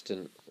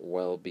Western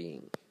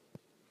well-being.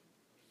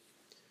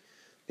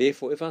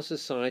 Therefore, if our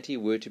society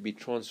were to be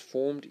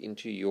transformed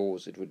into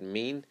yours, it would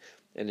mean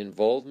an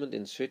involvement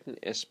in certain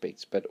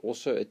aspects, but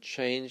also a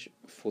change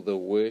for the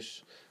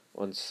worse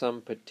on some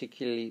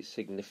particularly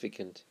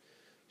significant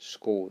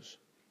scores.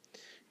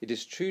 It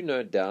is true,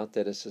 no doubt,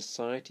 that a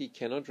society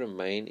cannot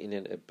remain in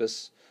an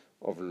abyss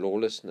of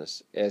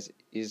lawlessness, as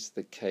is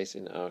the case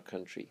in our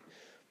country,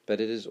 but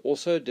it is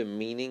also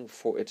demeaning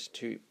for it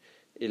to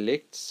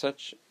elect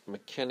such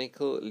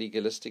mechanical,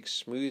 legalistic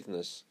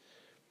smoothness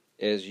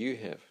as you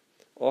have.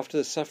 After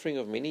the suffering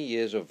of many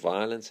years of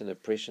violence and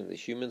oppression, the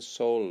human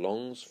soul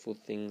longs for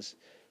things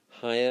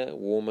higher,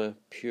 warmer,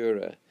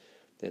 purer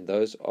than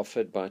those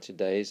offered by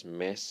today's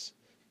mass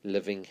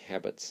living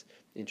habits,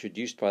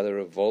 introduced by the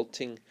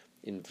revolting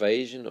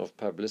invasion of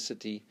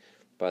publicity,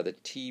 by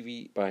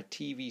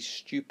TV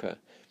stupor,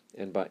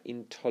 and by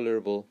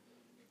intolerable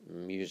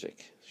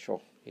music.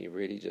 Sure, he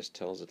really just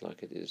tells it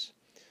like it is.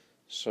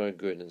 So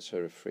good and so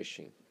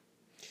refreshing.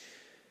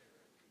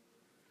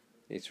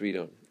 Let's read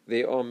on.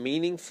 There are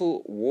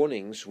meaningful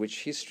warnings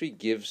which history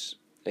gives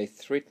a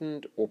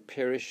threatened or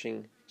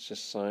perishing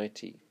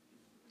society.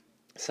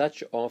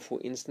 Such are, for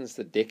instance,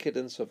 the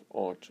decadence of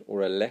art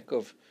or a lack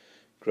of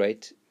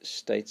great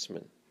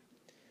statesmen.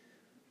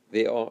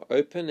 There are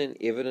open and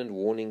evident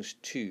warnings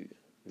too.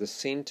 The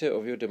center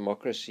of your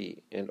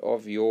democracy and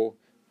of your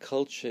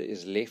culture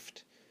is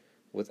left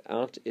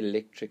without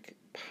electric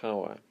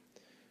power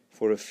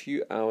for a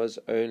few hours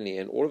only,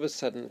 and all of a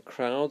sudden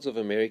crowds of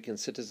American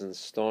citizens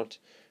start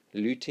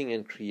looting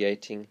and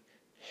creating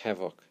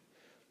havoc.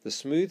 The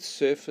smooth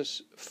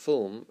surface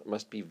film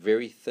must be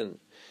very thin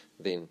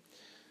then,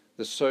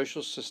 the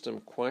social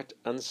system quite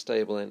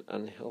unstable and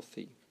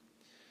unhealthy.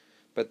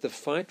 But the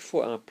fight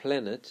for our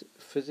planet,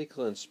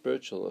 physical and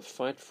spiritual, a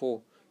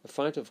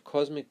fight of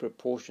cosmic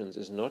proportions,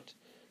 is not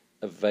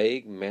a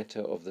vague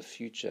matter of the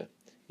future.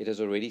 It has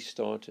already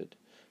started.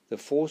 The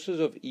forces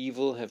of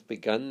evil have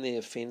begun their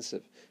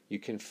offensive. You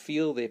can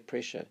feel their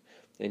pressure,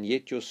 and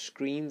yet your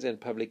screens and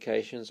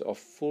publications are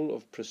full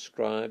of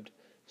prescribed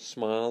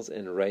smiles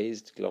and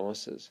raised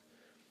glasses.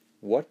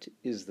 What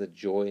is the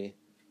joy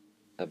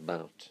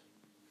about?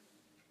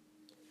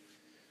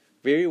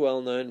 Very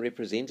well-known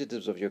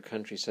representatives of your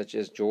country, such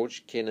as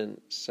George Kennan,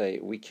 say,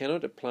 we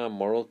cannot apply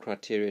moral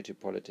criteria to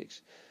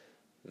politics.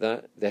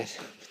 That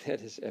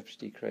is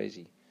absolutely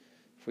crazy.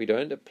 If we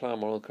don't apply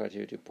moral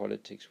criteria to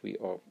politics, we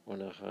are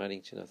on a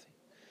hiding to nothing.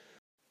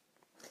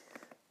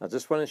 I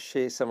just want to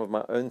share some of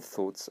my own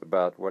thoughts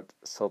about what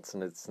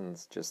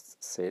Solzhenitsyn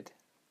just said.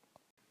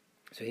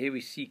 So here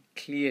we see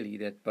clearly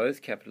that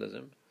both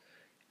capitalism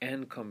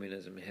and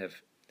communism have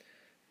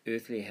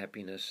earthly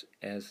happiness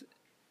as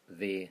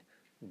their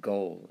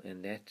goal,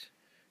 and that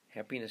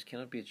happiness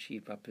cannot be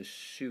achieved by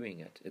pursuing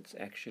it. It's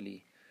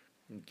actually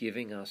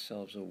giving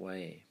ourselves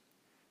away.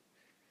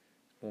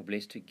 More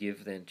blessed to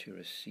give than to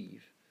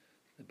receive,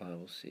 the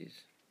Bible says.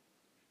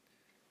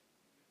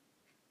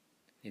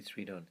 Let's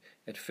read on.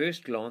 At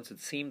first glance, it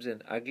seems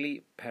an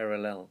ugly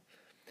parallel.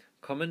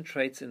 Common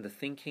traits in the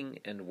thinking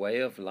and way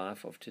of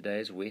life of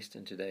today's West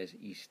and today's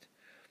East.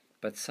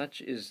 But such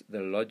is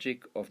the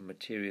logic of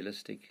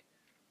materialistic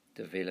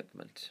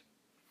development.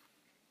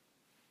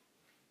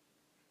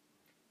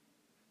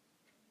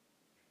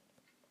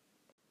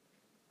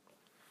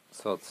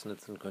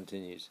 Solzhenitsyn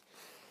continues.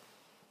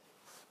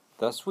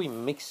 Thus we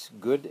mix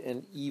good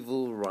and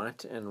evil,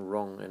 right and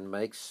wrong, and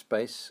make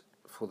space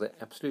for the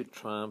absolute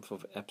triumph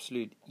of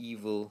absolute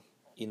evil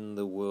in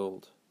the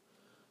world.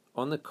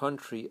 On the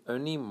contrary,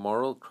 only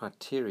moral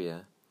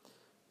criteria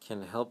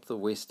can help the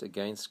West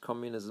against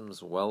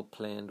communism's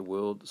well-planned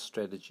world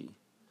strategy.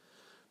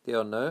 There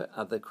are no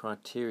other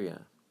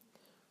criteria.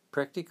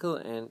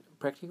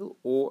 Practical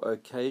or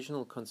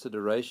occasional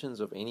considerations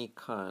of any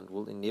kind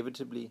will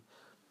inevitably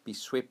be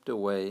swept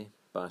away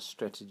by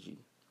strategy.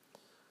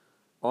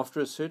 After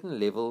a certain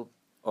level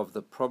of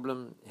the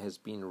problem has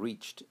been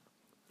reached,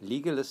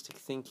 legalistic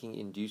thinking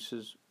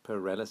induces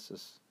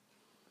paralysis.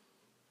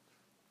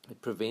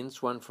 It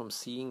prevents one from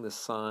seeing the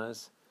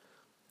size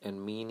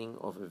and meaning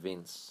of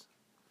events.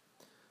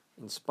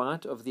 In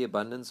spite of the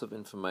abundance of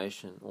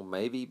information, or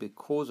maybe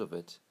because of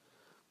it,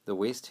 the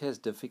West has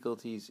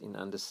difficulties in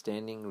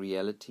understanding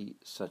reality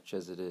such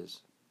as it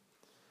is.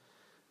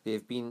 There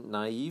have been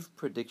naive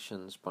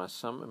predictions by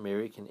some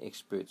American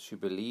experts who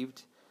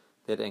believed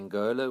that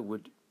Angola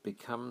would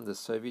become the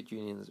Soviet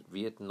Union's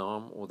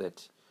Vietnam, or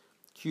that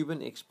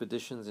Cuban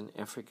expeditions in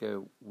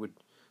Africa would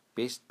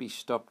best be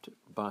stopped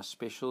by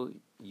special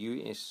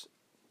U.S.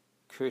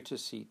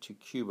 courtesy to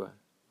Cuba.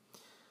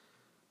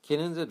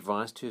 Kennan's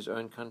advice to his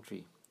own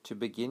country, to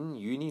begin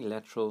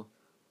unilateral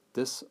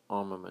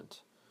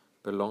disarmament,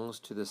 belongs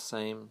to the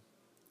same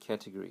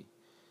category.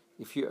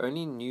 If you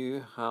only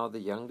knew how the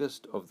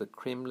youngest of the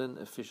Kremlin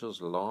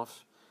officials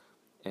laugh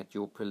at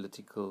your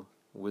political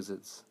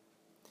wizards.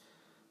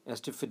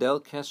 As to Fidel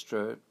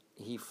Castro,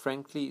 he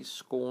frankly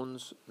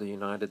scorns the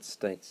United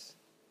States,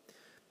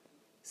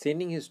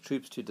 sending his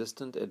troops to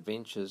distant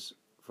adventures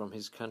from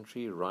his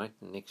country right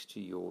next to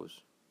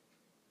yours.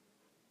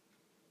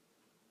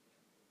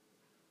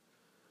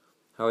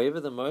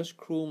 However, the most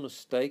cruel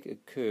mistake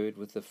occurred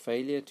with the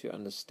failure to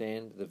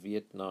understand the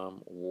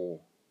Vietnam War.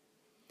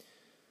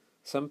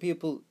 Some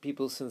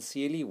people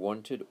sincerely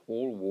wanted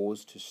all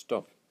wars to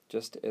stop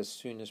just as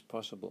soon as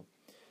possible.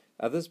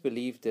 Others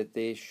believed that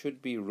there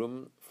should be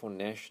room for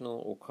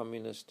national or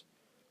communist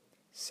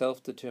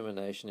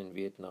self-determination in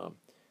Vietnam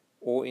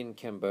or in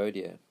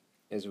Cambodia,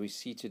 as we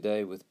see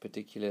today with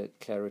particular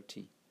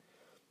clarity.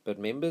 But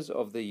members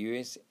of the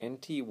U.S.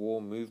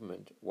 anti-war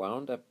movement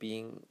wound up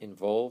being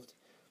involved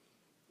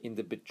in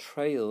the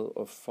betrayal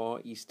of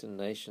Far Eastern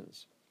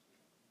nations,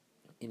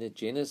 in a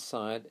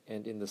genocide,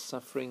 and in the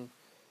suffering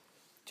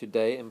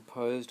today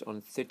imposed on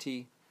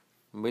 30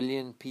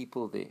 million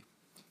people there.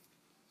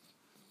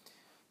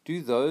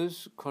 Do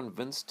those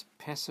convinced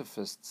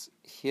pacifists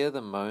hear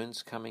the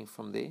moans coming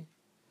from there?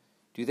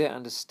 Do they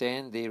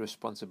understand their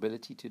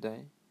responsibility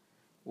today?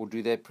 Or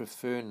do they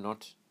prefer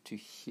not to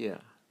hear?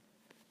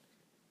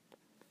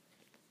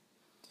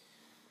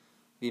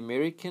 The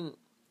American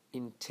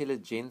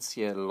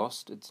intelligentsia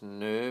lost its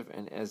nerve,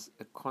 and as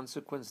a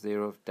consequence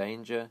thereof,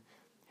 danger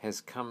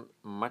has come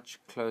much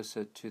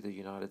closer to the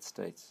United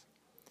States.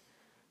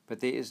 But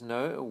there is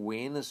no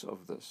awareness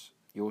of this.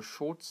 Your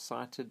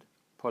short-sighted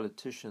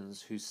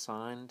politicians who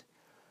signed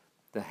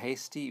the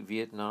hasty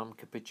Vietnam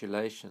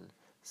capitulation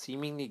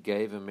seemingly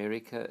gave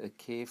America a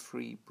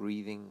carefree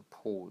breathing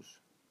pause.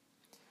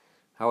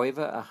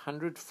 However,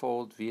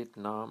 100-fold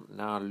Vietnam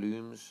now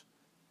looms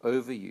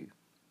over you.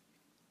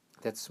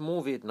 That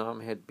small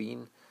Vietnam had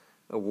been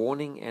a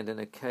warning and an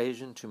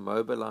occasion to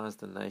mobilize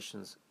the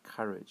nation's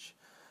courage.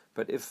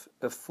 But if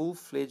a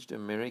full-fledged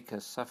America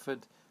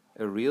suffered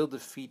a real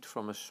defeat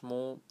from a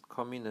small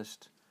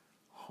communist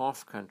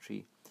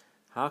half-country,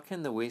 how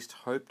can the West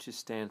hope to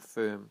stand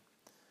firm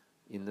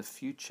in the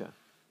future?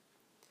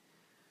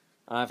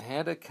 I've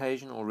had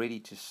occasion already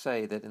to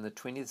say that in the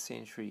 20th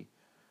century,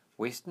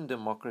 Western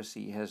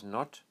democracy has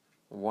not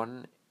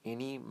won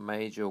any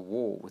major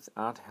war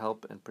without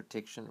help and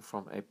protection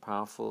from a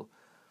powerful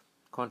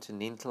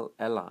continental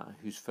ally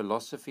whose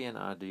philosophy and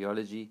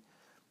ideology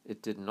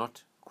it did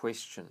not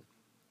question.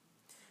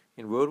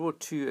 In World War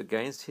II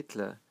against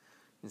Hitler,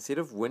 instead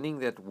of winning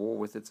that war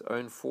with its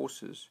own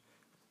forces,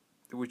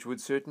 which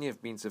would certainly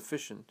have been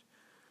sufficient,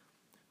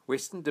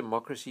 Western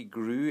democracy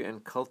grew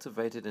and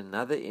cultivated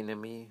another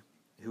enemy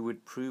who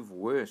would prove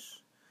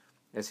worse,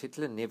 as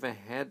Hitler never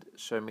had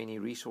so many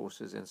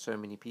resources and so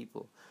many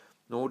people,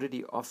 nor did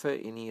he offer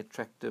any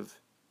attractive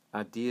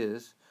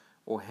ideas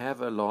or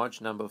have a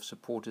large number of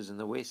supporters in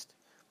the West,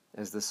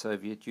 as the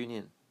Soviet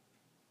Union.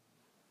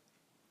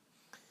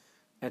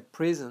 At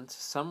present,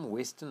 some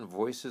Western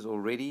voices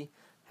already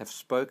have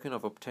spoken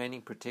of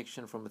obtaining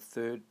protection from a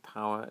third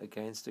power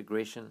against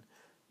aggression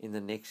in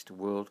the next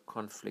world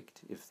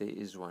conflict, if there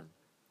is one.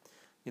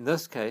 In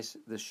this case,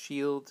 the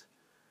shield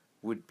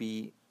would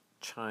be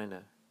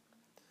China.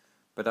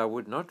 But I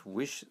would not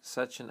wish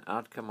such an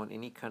outcome on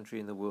any country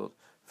in the world.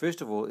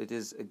 First of all, it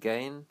is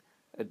again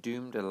a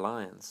doomed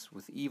alliance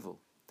with evil.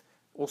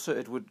 Also,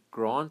 it would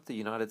grant the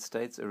United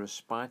States a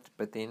respite,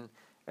 but then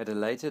at a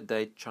later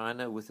date,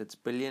 China, with its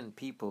billion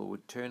people,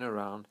 would turn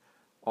around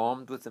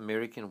armed with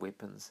American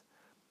weapons.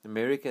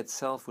 America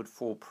itself would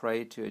fall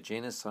prey to a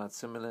genocide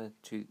similar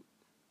to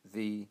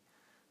the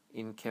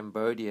in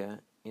Cambodia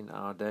in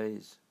our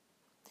days.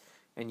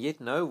 And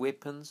yet no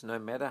weapons, no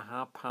matter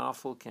how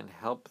powerful, can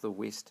help the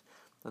West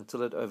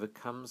until it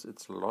overcomes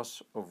its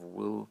loss of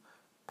will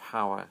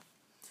power.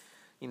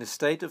 In a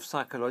state of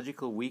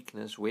psychological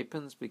weakness,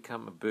 weapons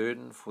become a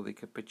burden for the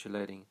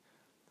capitulating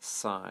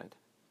side.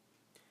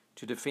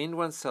 To defend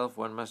oneself,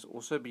 one must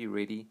also be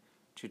ready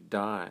to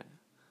die.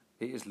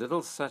 There is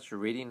little such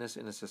readiness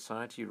in a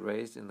society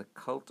raised in the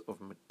cult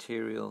of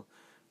material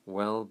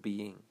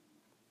well-being.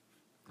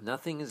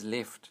 Nothing is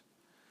left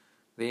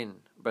then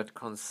but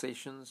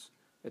concessions,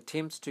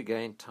 attempts to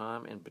gain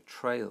time, and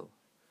betrayal.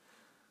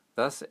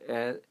 Thus,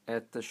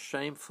 at the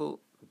shameful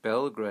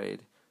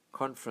Belgrade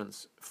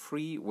Conference,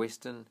 free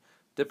Western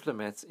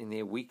diplomats in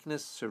their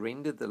weakness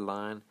surrendered the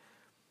line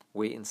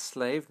where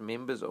enslaved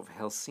members of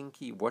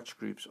Helsinki watch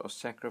groups are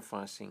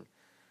sacrificing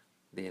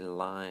their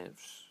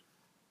lives.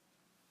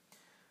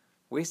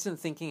 Western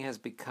thinking has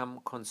become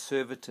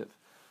conservative.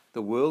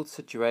 The world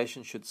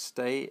situation should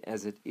stay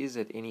as it is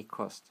at any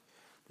cost.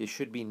 There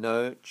should be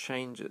no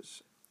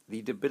changes.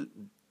 The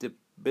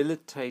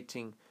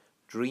debilitating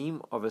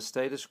dream of a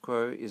status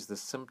quo is the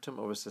symptom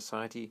of a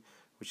society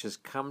which has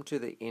come to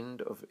the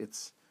end of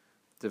its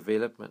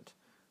development.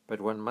 But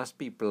one must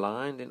be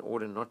blind in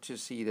order not to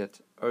see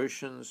that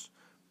oceans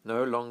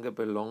no longer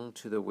belong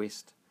to the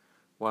West,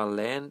 while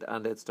land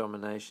under its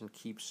domination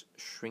keeps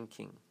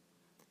shrinking.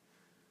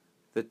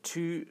 The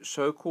two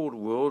so-called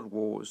world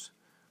wars,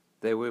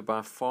 they were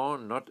by far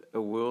not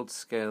a world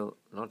scale,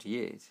 not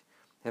yet,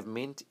 have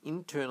meant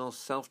internal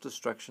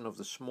self-destruction of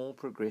the small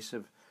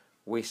progressive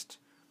West,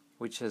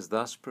 which has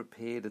thus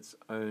prepared its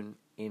own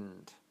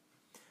end.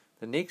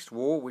 The next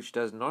war, which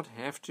does not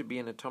have to be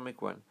an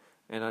atomic one,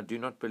 and I do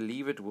not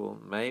believe it will,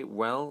 may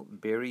well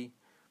bury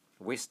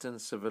Western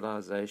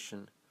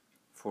civilization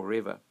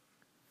forever.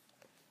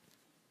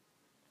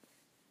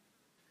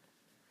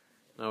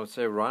 I would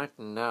say right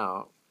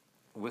now,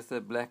 with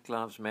the Black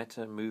Lives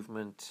Matter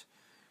movement,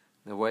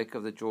 in the wake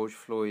of the George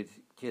Floyd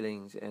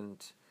killings,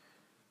 and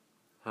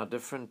how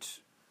different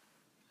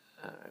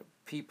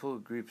people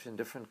groups in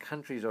different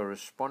countries are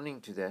responding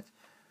to that,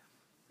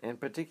 and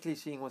particularly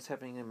seeing what's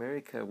happening in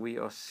America, we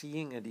are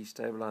seeing a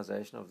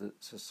destabilization of the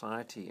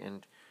society,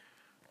 and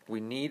we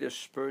need a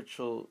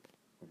spiritual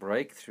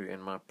breakthrough.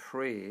 And our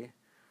prayer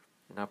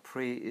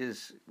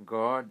is,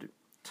 God,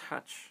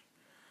 touch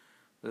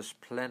this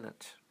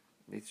planet.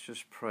 Let's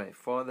just pray.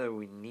 Father,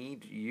 we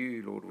need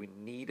you, Lord. We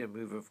need a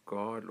move of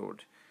God,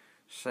 Lord.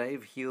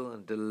 Save, heal,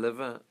 and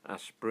deliver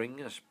us.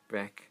 Bring us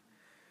back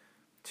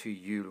to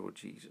you, Lord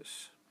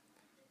Jesus.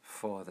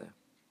 Father.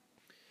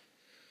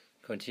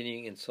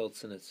 Continuing in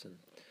Solzhenitsyn.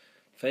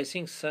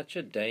 Facing such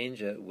a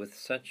danger with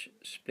such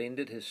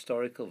splendid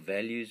historical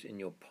values in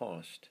your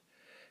past,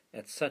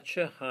 at such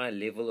a high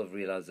level of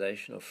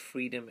realization of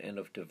freedom and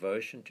of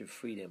devotion to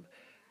freedom,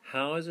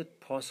 how is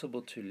it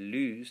possible to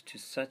lose to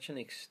such an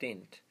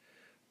extent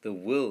the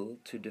will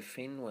to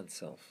defend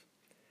oneself?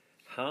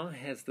 How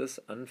has this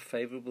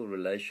unfavorable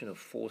relation of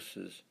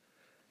forces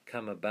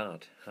come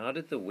about? How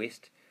did the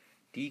West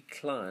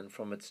decline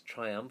from its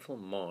triumphal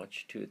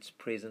march to its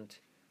present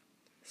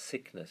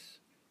sickness?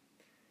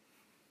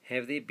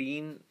 Have there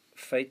been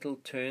fatal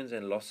turns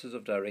and losses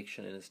of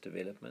direction in its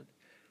development?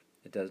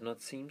 It does not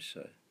seem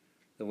so.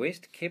 The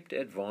West kept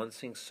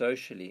advancing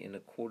socially in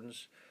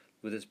accordance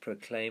with its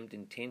proclaimed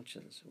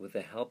intentions, with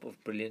the help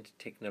of brilliant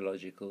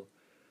technological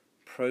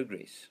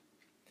progress,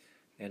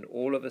 and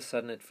all of a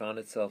sudden it found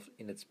itself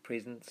in its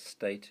present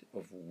state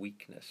of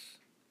weakness.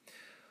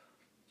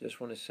 Just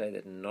want to say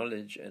that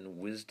knowledge and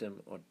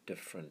wisdom are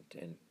different,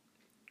 and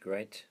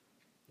great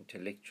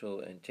intellectual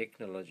and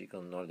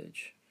technological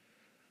knowledge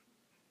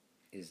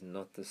is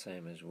not the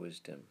same as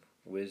wisdom.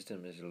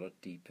 Wisdom is a lot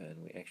deeper,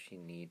 and we actually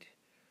need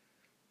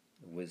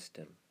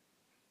wisdom.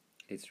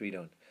 Let's read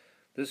on.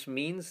 This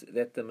means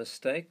that the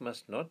mistake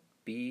must not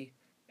be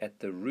at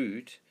the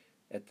root,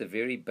 at the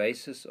very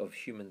basis of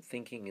human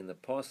thinking in the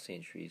past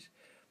centuries.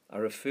 I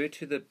refer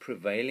to the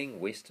prevailing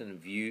Western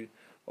view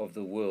of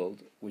the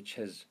world, which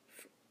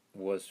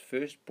was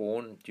first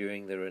born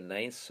during the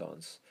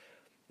Renaissance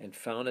and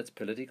found its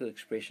political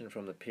expression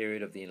from the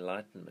period of the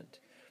Enlightenment.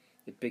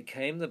 It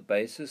became the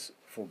basis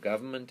for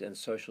government, and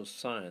social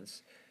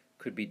science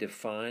could be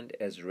defined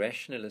as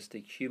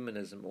rationalistic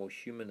humanism or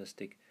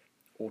humanistic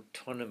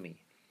autonomy.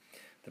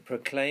 The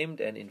proclaimed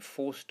and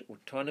enforced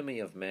autonomy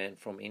of man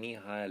from any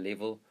higher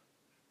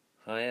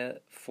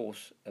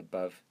force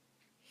above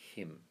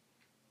him.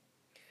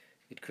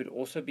 It could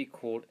also be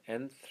called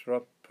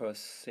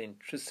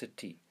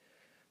anthropocentricity,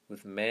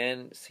 with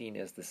man seen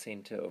as the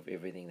center of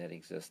everything that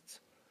exists.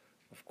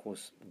 Of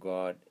course,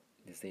 God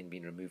has then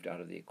been removed out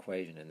of the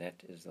equation, and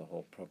that is the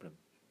whole problem.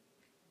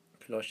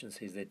 Colossians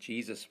says that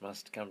Jesus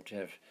must come to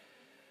have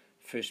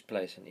first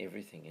place in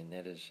everything, and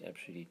that is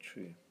absolutely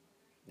true.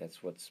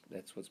 That's what's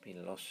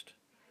been lost.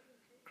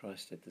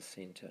 Christ at the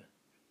center.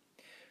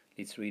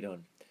 Let's read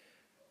on.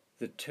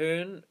 The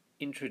turn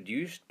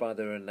introduced by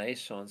the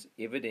Renaissance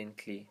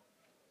evidently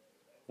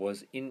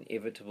was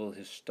inevitable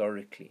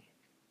historically.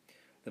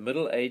 The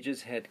Middle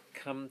Ages had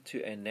come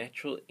to a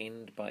natural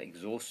end by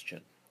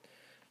exhaustion,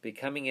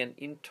 becoming an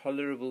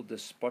intolerable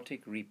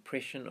despotic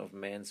repression of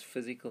man's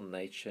physical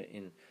nature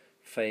in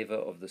favor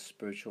of the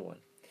spiritual one.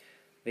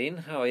 Then,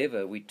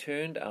 however, we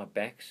turned our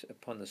backs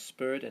upon the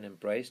spirit and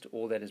embraced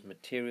all that is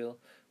material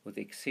with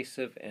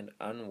excessive and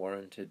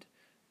unwarranted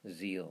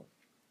zeal.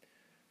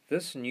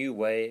 This new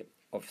way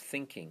of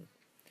thinking,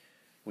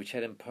 which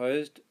had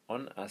imposed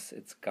on us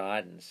its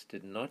guidance,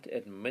 did not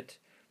admit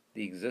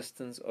the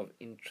existence of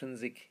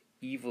intrinsic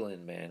evil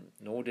in man,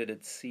 nor did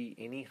it see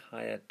any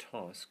higher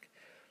task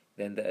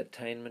than the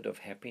attainment of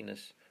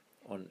happiness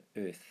on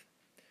earth.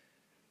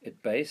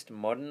 It based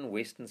modern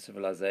Western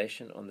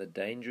civilization on the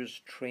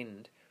dangerous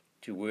trend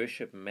to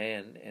worship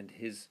man and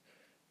his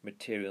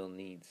material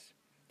needs.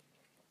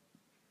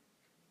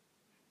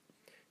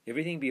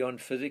 Everything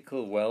beyond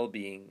physical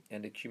well-being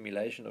and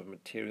accumulation of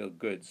material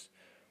goods,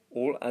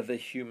 all other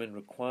human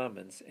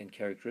requirements and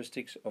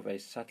characteristics of a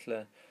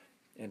subtler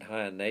and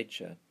higher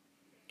nature,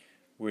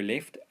 were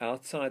left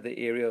outside the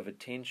area of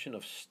attention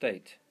of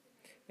state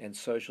and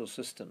social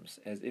systems,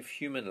 as if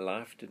human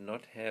life did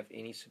not have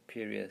any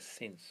superior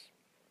sense.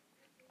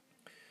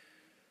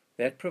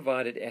 That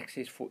provided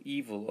access for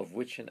evil, of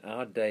which in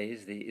our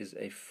days there is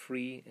a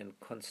free and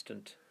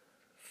constant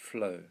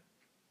flow.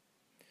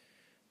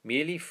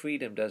 Merely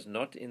freedom does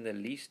not in the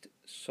least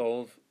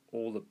solve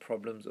all the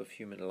problems of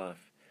human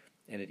life,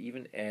 and it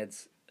even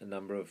adds a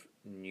number of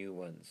new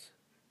ones.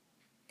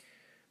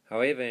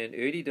 However, in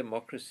early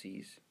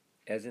democracies,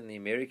 as in the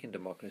American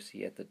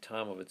democracy at the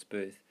time of its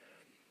birth,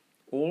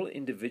 all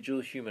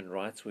individual human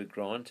rights were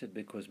granted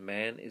because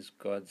man is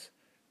God's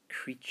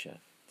creature.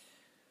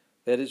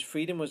 That is,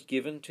 freedom was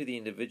given to the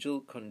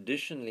individual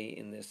conditionally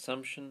in the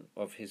assumption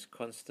of his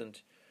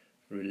constant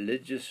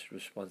religious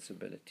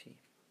responsibility.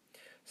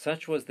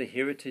 Such was the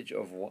heritage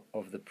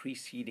of the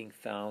preceding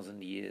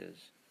 1,000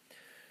 years.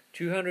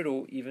 200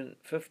 or even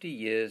 50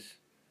 years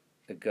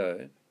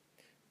ago,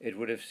 it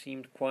would have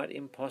seemed quite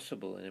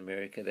impossible in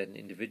America that an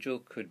individual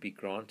could be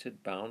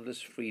granted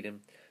boundless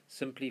freedom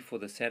simply for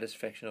the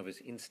satisfaction of his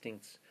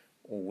instincts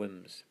or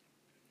whims.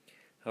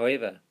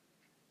 However,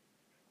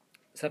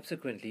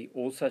 subsequently,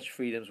 all such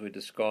freedoms were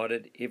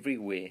discarded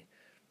everywhere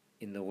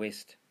in the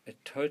West. A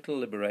total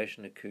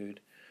liberation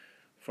occurred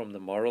from the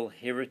moral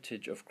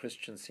heritage of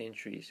Christian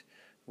centuries,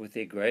 with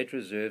their great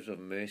reserves of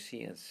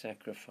mercy and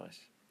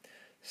sacrifice.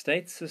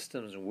 State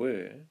systems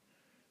were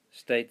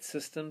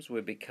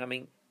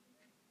becoming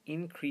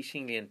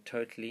increasingly and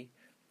totally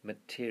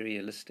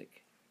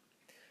materialistic.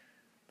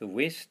 The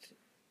West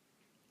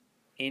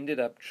ended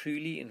up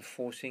truly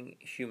enforcing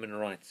human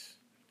rights,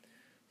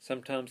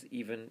 sometimes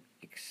even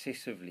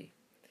excessively.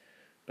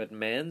 But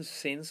man's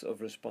sense of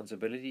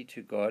responsibility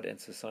to God and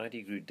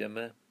society grew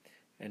dimmer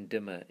and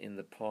dimmer in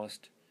the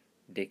past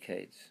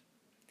decades.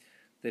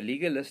 The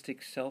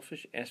legalistic,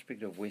 selfish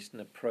aspect of Western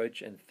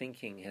approach and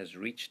thinking has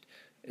reached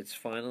its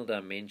final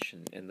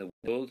dimension, and the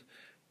world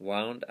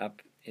wound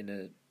up in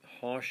a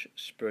harsh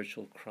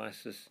spiritual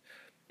crisis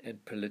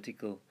and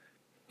political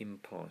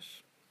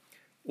impasse.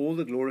 All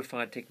the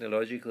glorified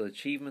technological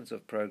achievements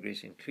of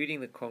progress, including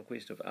the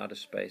conquest of outer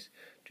space,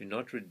 do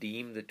not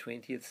redeem the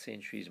 20th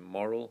century's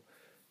moral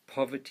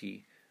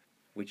poverty,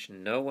 which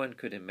no one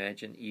could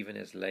imagine even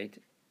as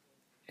late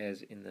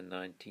as in the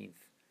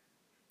 19th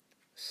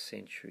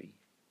century.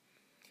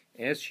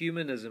 As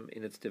humanism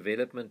in its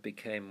development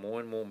became more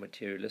and more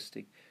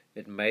materialistic,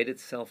 it made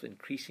itself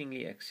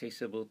increasingly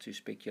accessible to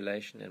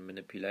speculation and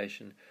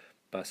manipulation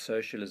by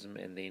socialism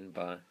and then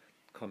by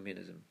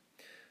communism,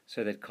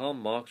 so that Karl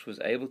Marx was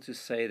able to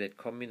say that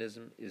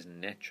communism is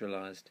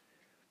naturalized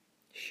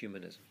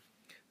humanism.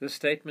 This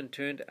statement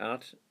turned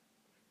out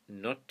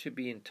not to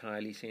be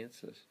entirely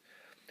senseless.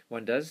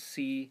 One does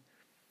see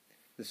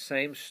the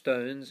same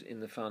stones in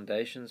the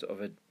foundations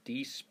of a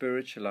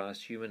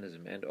despiritualized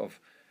humanism and of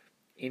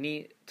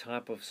any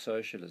type of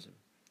socialism.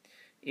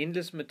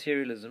 Endless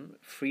materialism,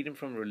 freedom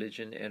from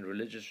religion and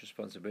religious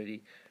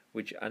responsibility,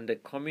 which under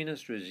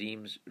communist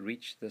regimes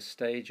reach the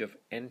stage of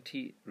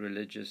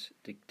anti-religious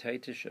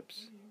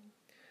dictatorships.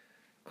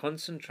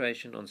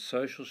 Concentration on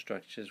social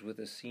structures with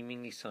a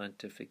seemingly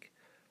scientific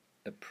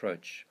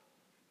approach.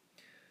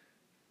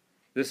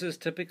 This is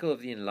typical of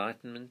the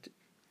Enlightenment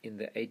in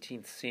the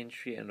 18th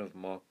century and of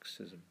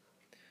Marxism.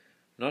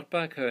 Not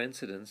by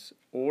coincidence,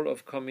 all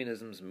of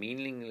communism's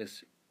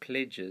meaningless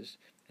pledges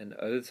and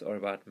oaths are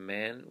about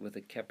man with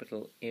a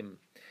capital M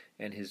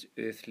and his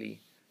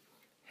earthly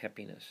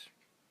happiness.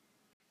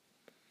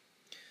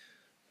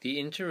 The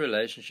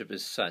interrelationship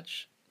is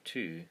such,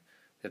 too,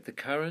 that the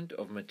current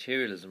of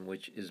materialism,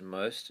 which is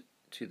most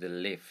to the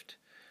left,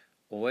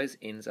 always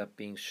ends up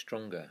being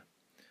stronger,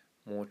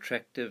 more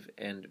attractive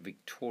and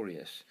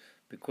victorious,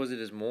 because it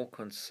is more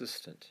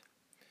consistent.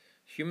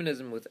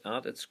 Humanism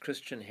without its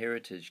Christian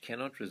heritage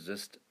cannot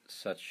resist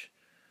such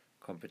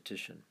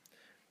competition.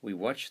 We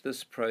watch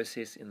this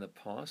process in the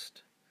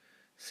past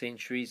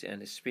centuries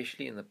and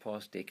especially in the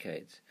past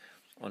decades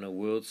on a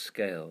world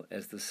scale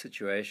as the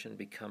situation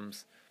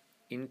becomes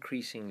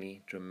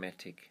increasingly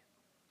dramatic.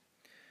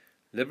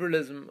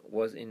 Liberalism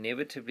was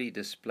inevitably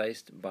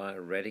displaced by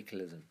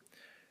radicalism.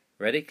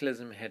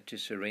 Radicalism had to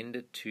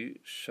surrender to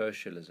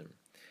socialism,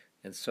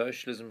 and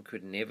socialism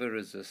could never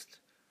resist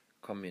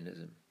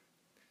communism.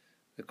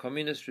 The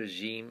communist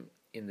regime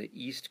in the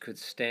East could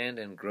stand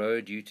and grow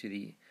due to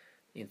the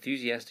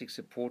enthusiastic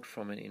support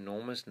from an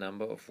enormous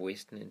number of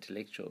Western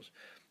intellectuals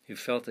who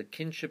felt a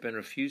kinship and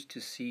refused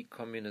to see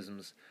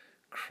communism's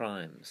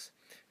crimes.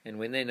 And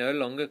when they no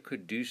longer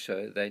could do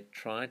so, they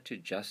tried to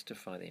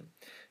justify them.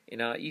 In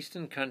our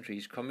Eastern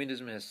countries,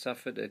 communism has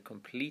suffered a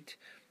complete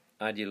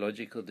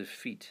ideological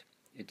defeat.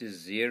 It is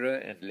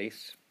zero and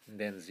less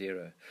than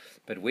zero.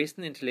 But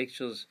Western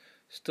intellectuals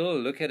still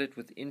look at it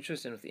with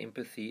interest and with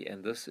empathy,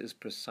 and this is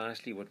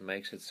precisely what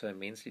makes it so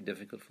immensely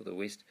difficult for the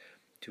West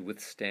to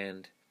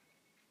withstand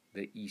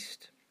the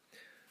East.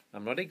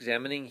 I'm not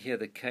examining here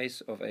the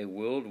case of a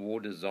world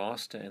war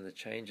disaster and the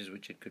changes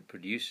which it could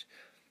produce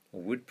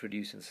or would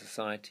produce in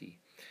society.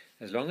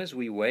 As long as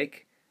we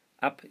wake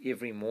up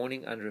every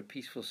morning under a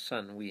peaceful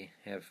sun, we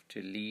have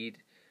to lead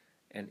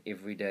an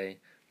everyday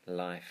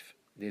life.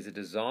 There's a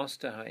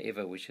disaster,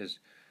 however, which has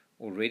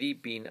already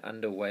been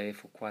underway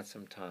for quite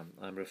some time.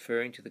 I'm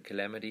referring to the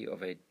calamity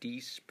of a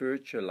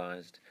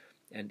despiritualized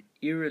and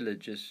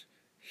irreligious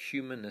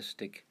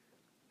humanistic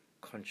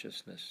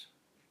consciousness.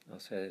 I'll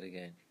say that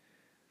again.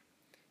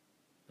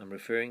 I'm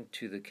referring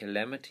to the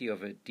calamity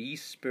of a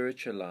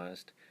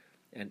despiritualized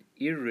and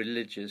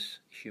irreligious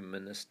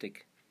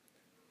humanistic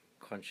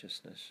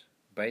consciousness.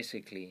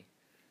 Basically,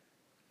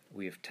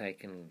 we have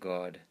taken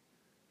God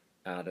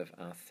out of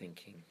our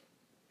thinking.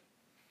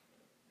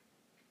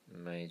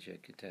 Major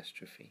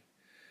catastrophe.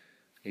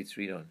 Let's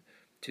read on.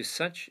 To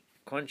such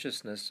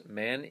consciousness,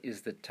 man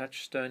is the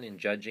touchstone in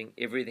judging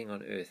everything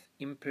on earth.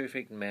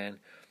 Imperfect man,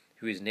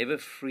 who is never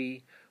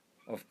free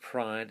of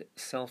pride,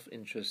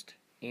 self-interest,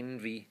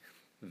 envy,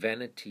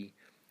 vanity,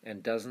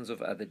 and dozens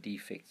of other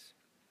defects.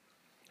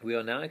 We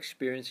are now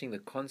experiencing the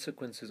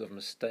consequences of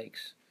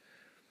mistakes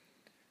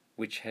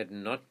which had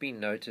not been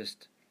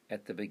noticed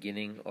at the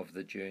beginning of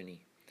the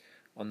journey.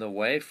 On the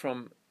way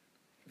from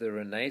the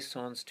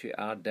Renaissance to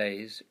our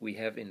days, we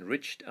have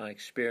enriched our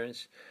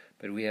experience,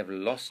 but we have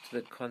lost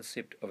the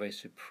concept of a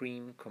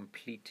supreme,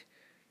 complete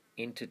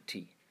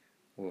entity,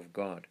 or of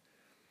God,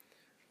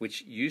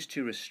 which used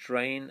to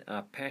restrain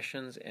our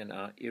passions and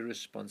our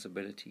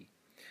irresponsibility.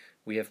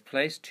 We have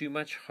placed too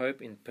much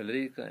hope in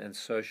political and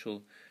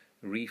social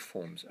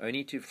reforms,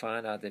 only to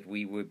find out that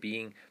we were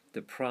being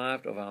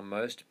deprived of our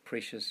most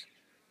precious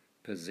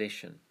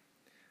possession,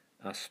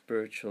 our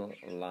spiritual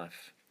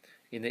life.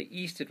 In the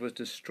East, it is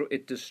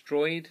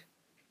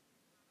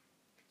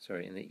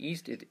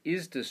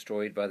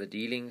destroyed by the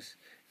dealings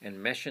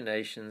and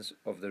machinations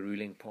of the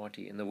ruling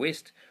party. In the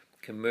West,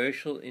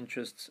 commercial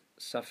interests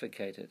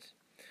suffocate it.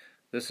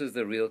 This is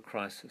the real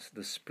crisis.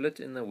 The split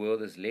in the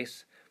world is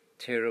less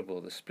terrible.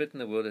 The split in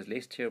the world is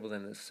less terrible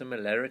than the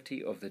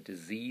similarity of the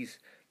disease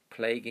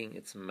plaguing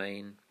its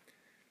main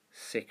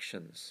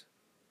sections.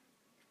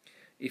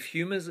 If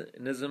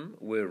humanism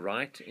were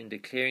right in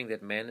declaring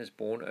that man is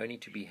born only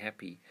to be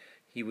happy,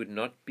 he would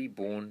not be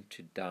born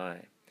to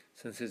die.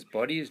 Since his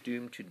body is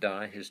doomed to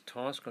die, his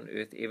task on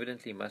earth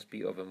evidently must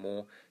be of a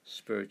more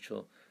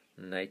spiritual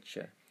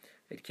nature.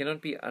 It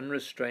cannot be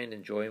unrestrained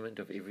enjoyment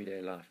of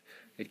everyday life.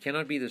 It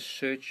cannot be the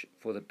search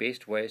for the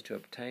best ways to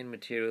obtain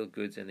material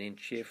goods and then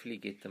cheerfully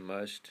get the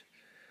most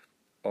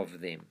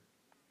of them.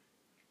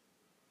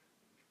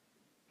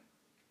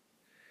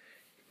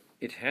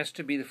 It has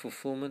to be the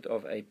fulfillment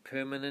of a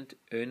permanent,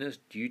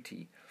 earnest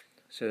duty,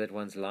 so that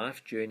one's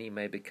life journey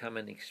may become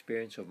an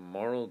experience of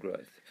moral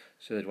growth,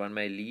 so that one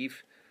may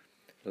leave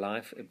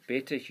life a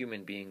better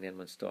human being than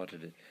one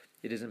started it.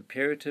 It is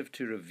imperative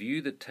to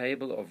review the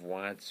table of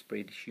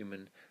widespread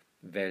human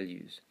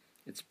values.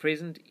 Its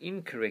present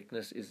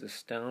incorrectness is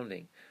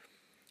astounding.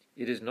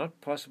 It is not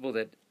possible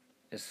that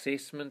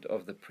assessment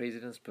of the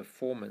president's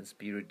performance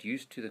be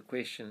reduced to the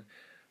question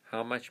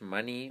how much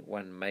money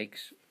one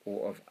makes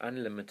or of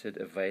unlimited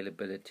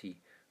availability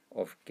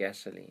of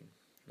gasoline.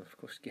 Of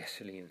course,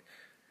 gasoline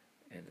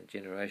and the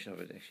generation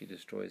of it actually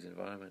destroys the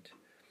environment.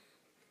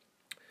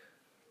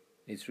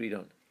 Let's read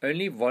on.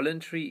 Only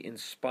voluntary,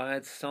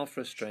 inspired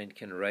self-restraint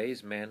can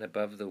raise man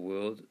above the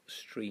world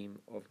stream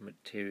of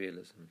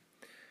materialism.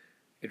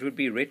 It would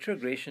be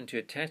retrogression to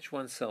attach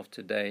oneself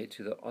today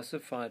to the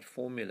ossified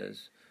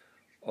formulas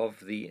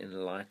of the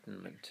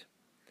Enlightenment.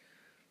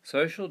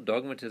 Social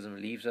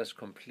dogmatism leaves us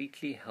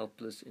completely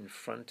helpless in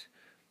front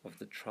of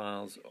the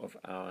trials of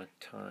our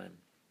time.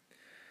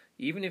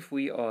 Even if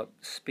we are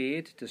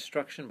spared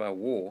destruction by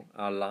war,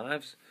 our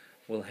lives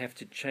will have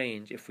to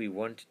change if we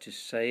want to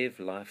save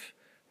life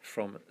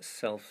from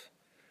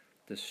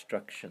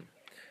self-destruction.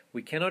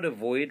 We cannot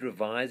avoid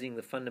revising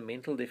the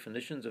fundamental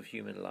definitions of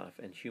human life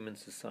and human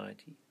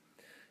society.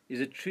 Is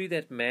it true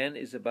that man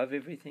is above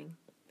everything?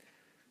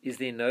 Is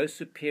there no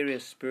superior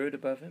spirit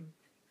above him?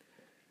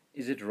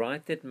 Is it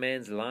right that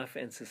man's life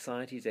and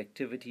society's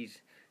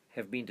activities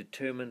have been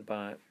determined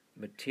by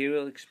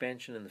material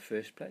expansion in the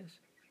first place?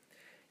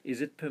 Is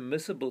it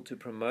permissible to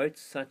promote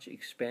such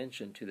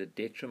expansion to the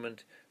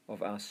detriment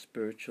of our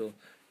spiritual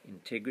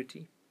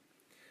integrity?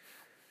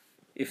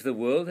 If the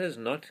world has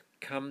not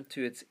come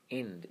to its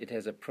end, it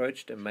has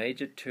approached a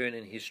major turn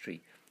in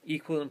history,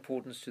 equal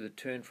importance to the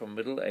turn from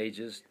Middle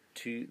Ages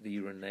to the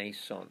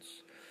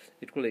Renaissance.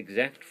 It will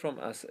exact from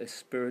us a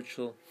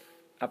spiritual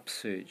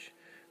upsurge.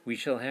 We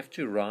shall have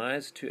to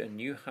rise to a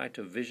new height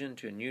of vision,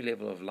 to a new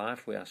level of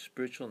life where our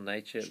spiritual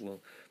nature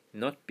will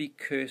not be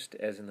cursed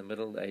as in the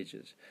Middle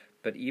Ages,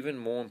 but even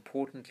more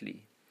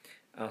importantly,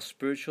 our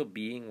spiritual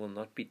being will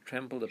not be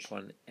trampled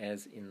upon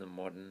as in the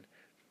modern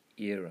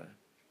era.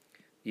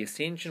 The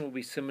ascension will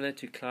be similar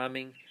to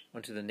climbing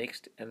onto the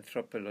next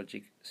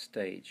anthropologic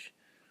stage.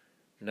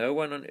 No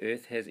one on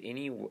earth has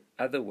any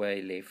other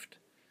way left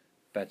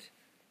but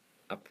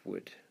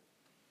upward.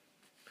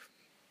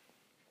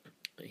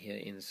 Here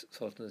in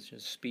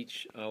Solzhenitsyn's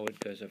speech, I would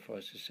go so far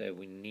as to say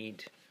we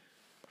need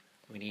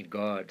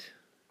God.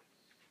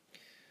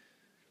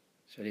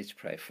 So let's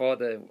pray.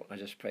 Father, I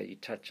just pray you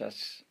touch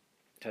us,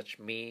 touch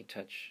me,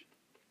 touch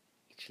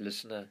each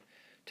listener,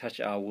 touch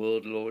our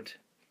world, Lord.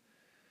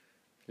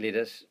 Let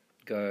us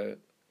go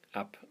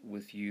up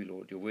with you,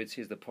 Lord. Your word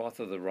says the path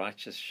of the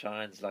righteous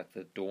shines like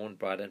the dawn,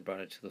 brighter and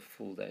brighter to the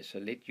full day. So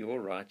let your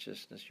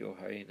righteousness, your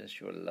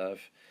holiness, your love,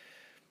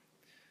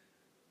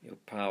 your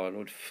power,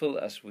 Lord, fill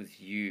us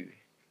with you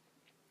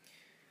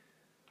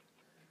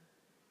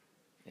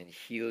and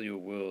heal your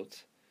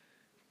world.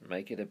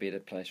 Make it a better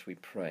place, we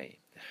pray.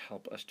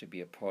 Help us to be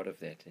a part of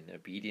that in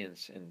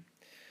obedience and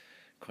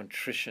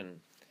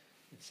contrition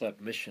and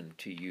submission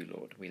to you,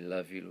 Lord. We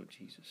love you, Lord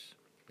Jesus.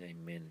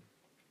 Amen.